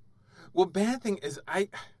 Well, bad thing is I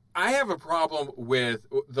have a problem with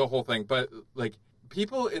the whole thing, but like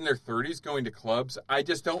people in their 30s going to clubs, I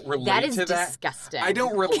just don't relate to that. That is disgusting. I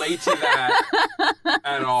don't relate to that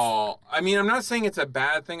at all. I mean, I'm not saying it's a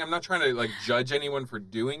bad thing. I'm not trying to like judge anyone for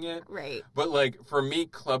doing it. Right. But like for me,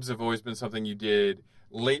 clubs have always been something you did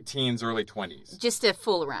late teens, early 20s. Just to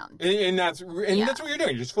fool around. And that's what you're doing.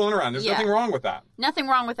 You're just fooling around. There's nothing wrong with that. Nothing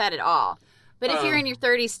wrong with that at all. But if you're in your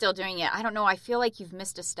 30s still doing it, I don't know. I feel like you've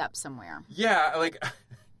missed a step somewhere. Yeah, like,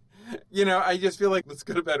 you know, I just feel like let's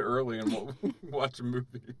go to bed early and we'll watch a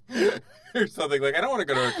movie or something. Like, I don't want to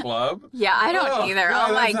go to a club. Yeah, I don't either.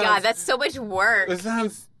 God, oh, my God. That's so much work. That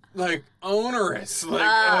sounds like onerous. Like,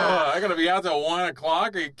 I gotta be out till 1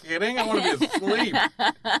 o'clock. Are you kidding? I want to be asleep.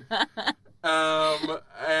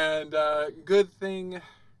 And good thing.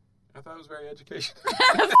 I thought it was very educational.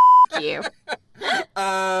 You.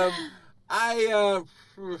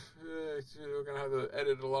 We're gonna have to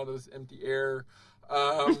edit a lot of this empty air.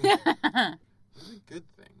 Good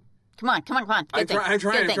thing. Come on. I'm trying.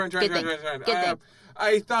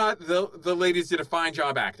 I thought the ladies did a fine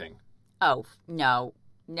job acting. Oh, no,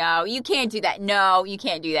 you can't do that. No, you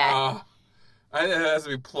can't do that. It has to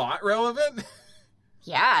be plot relevant.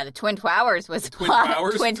 Yeah, the Twin Towers was Twin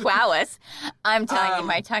Towers? Twin Towers. I'm telling you,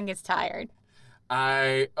 my tongue is tired.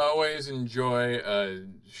 I always enjoy a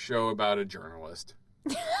show about a journalist.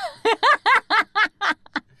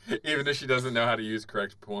 Even if she doesn't know how to use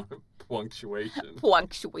correct punctuation.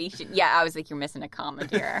 Punctuation. Yeah, I was like, you're missing a comma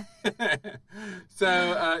here.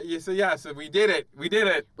 So we did it. We did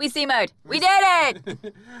it. We C-mode. We did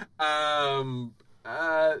it!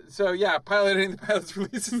 Piloting the Pilots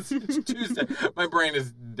releases each Tuesday. My brain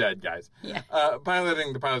is dead, guys. Yeah.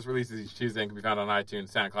 Piloting the Pilots releases each Tuesday and can be found on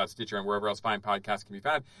iTunes, SoundCloud, Stitcher, and wherever else fine podcasts can be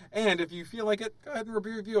found. And if you feel like it, go ahead and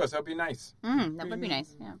review us. That would be nice. That would be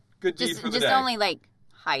nice, yeah. Good deed for the day. Just only, like,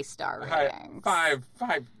 high star ratings.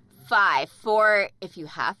 5. 4 if you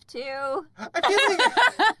have to.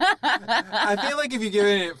 I feel like if you're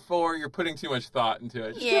giving it 4, you're putting too much thought into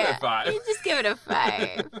it. Just give it a 5. Just give it a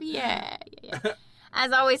 5. Yeah.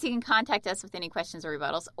 As always, you can contact us with any questions or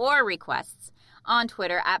rebuttals or requests on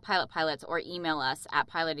Twitter @PilotPilots or email us at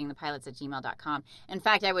pilotingthepilots@gmail.com. In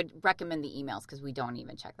fact, I would recommend the emails because we don't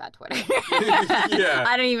even check that Twitter. Yeah.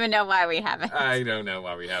 I don't even know why we haven't. I don't know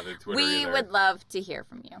why we haven't Twitter We either. would love to hear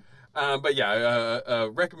from you.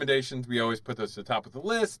 Recommendations, we always put those to the top of the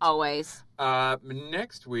list. Always.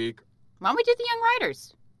 Next week. Why don't we do the Young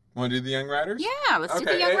Riders? Want to do the Young Riders? Yeah, let's do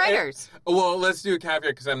the Young Riders. Well, let's do a caveat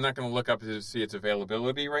because I'm not going to look up to see its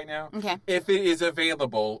availability right now. Okay. If it is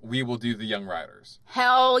available, we will do the Young Riders.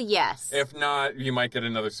 Hell yes. If not, you might get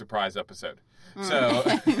another surprise episode. So,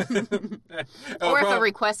 or if a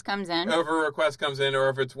request comes in. Or if a request comes in, or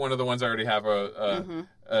if it's one of the ones I already have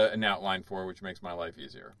an outline for, which makes my life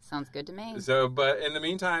easier. Sounds good to me. So, but in the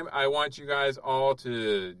meantime, I want you guys all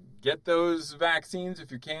to get those vaccines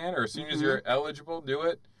if you can, or as soon as you're eligible, do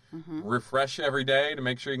it. Refresh every day to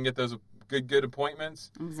make sure you can get those good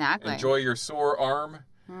appointments. Exactly. Enjoy your sore arm.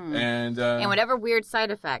 And whatever weird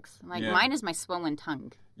side effects. Like mine is my swollen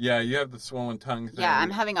tongue. Yeah, you have the swollen tongue thing. Yeah, I'm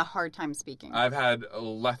having a hard time speaking. I've had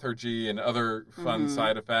lethargy and other fun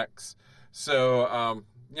side effects. So,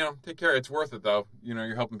 take care. It's worth it, though.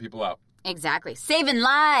 You're helping people out. Exactly. Saving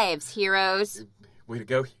lives, heroes. Way to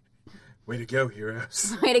go. Way to go,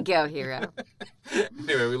 heroes. Way to go, hero.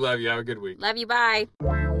 Anyway, we love you. Have a good week. Love you. Bye.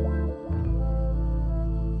 Wow.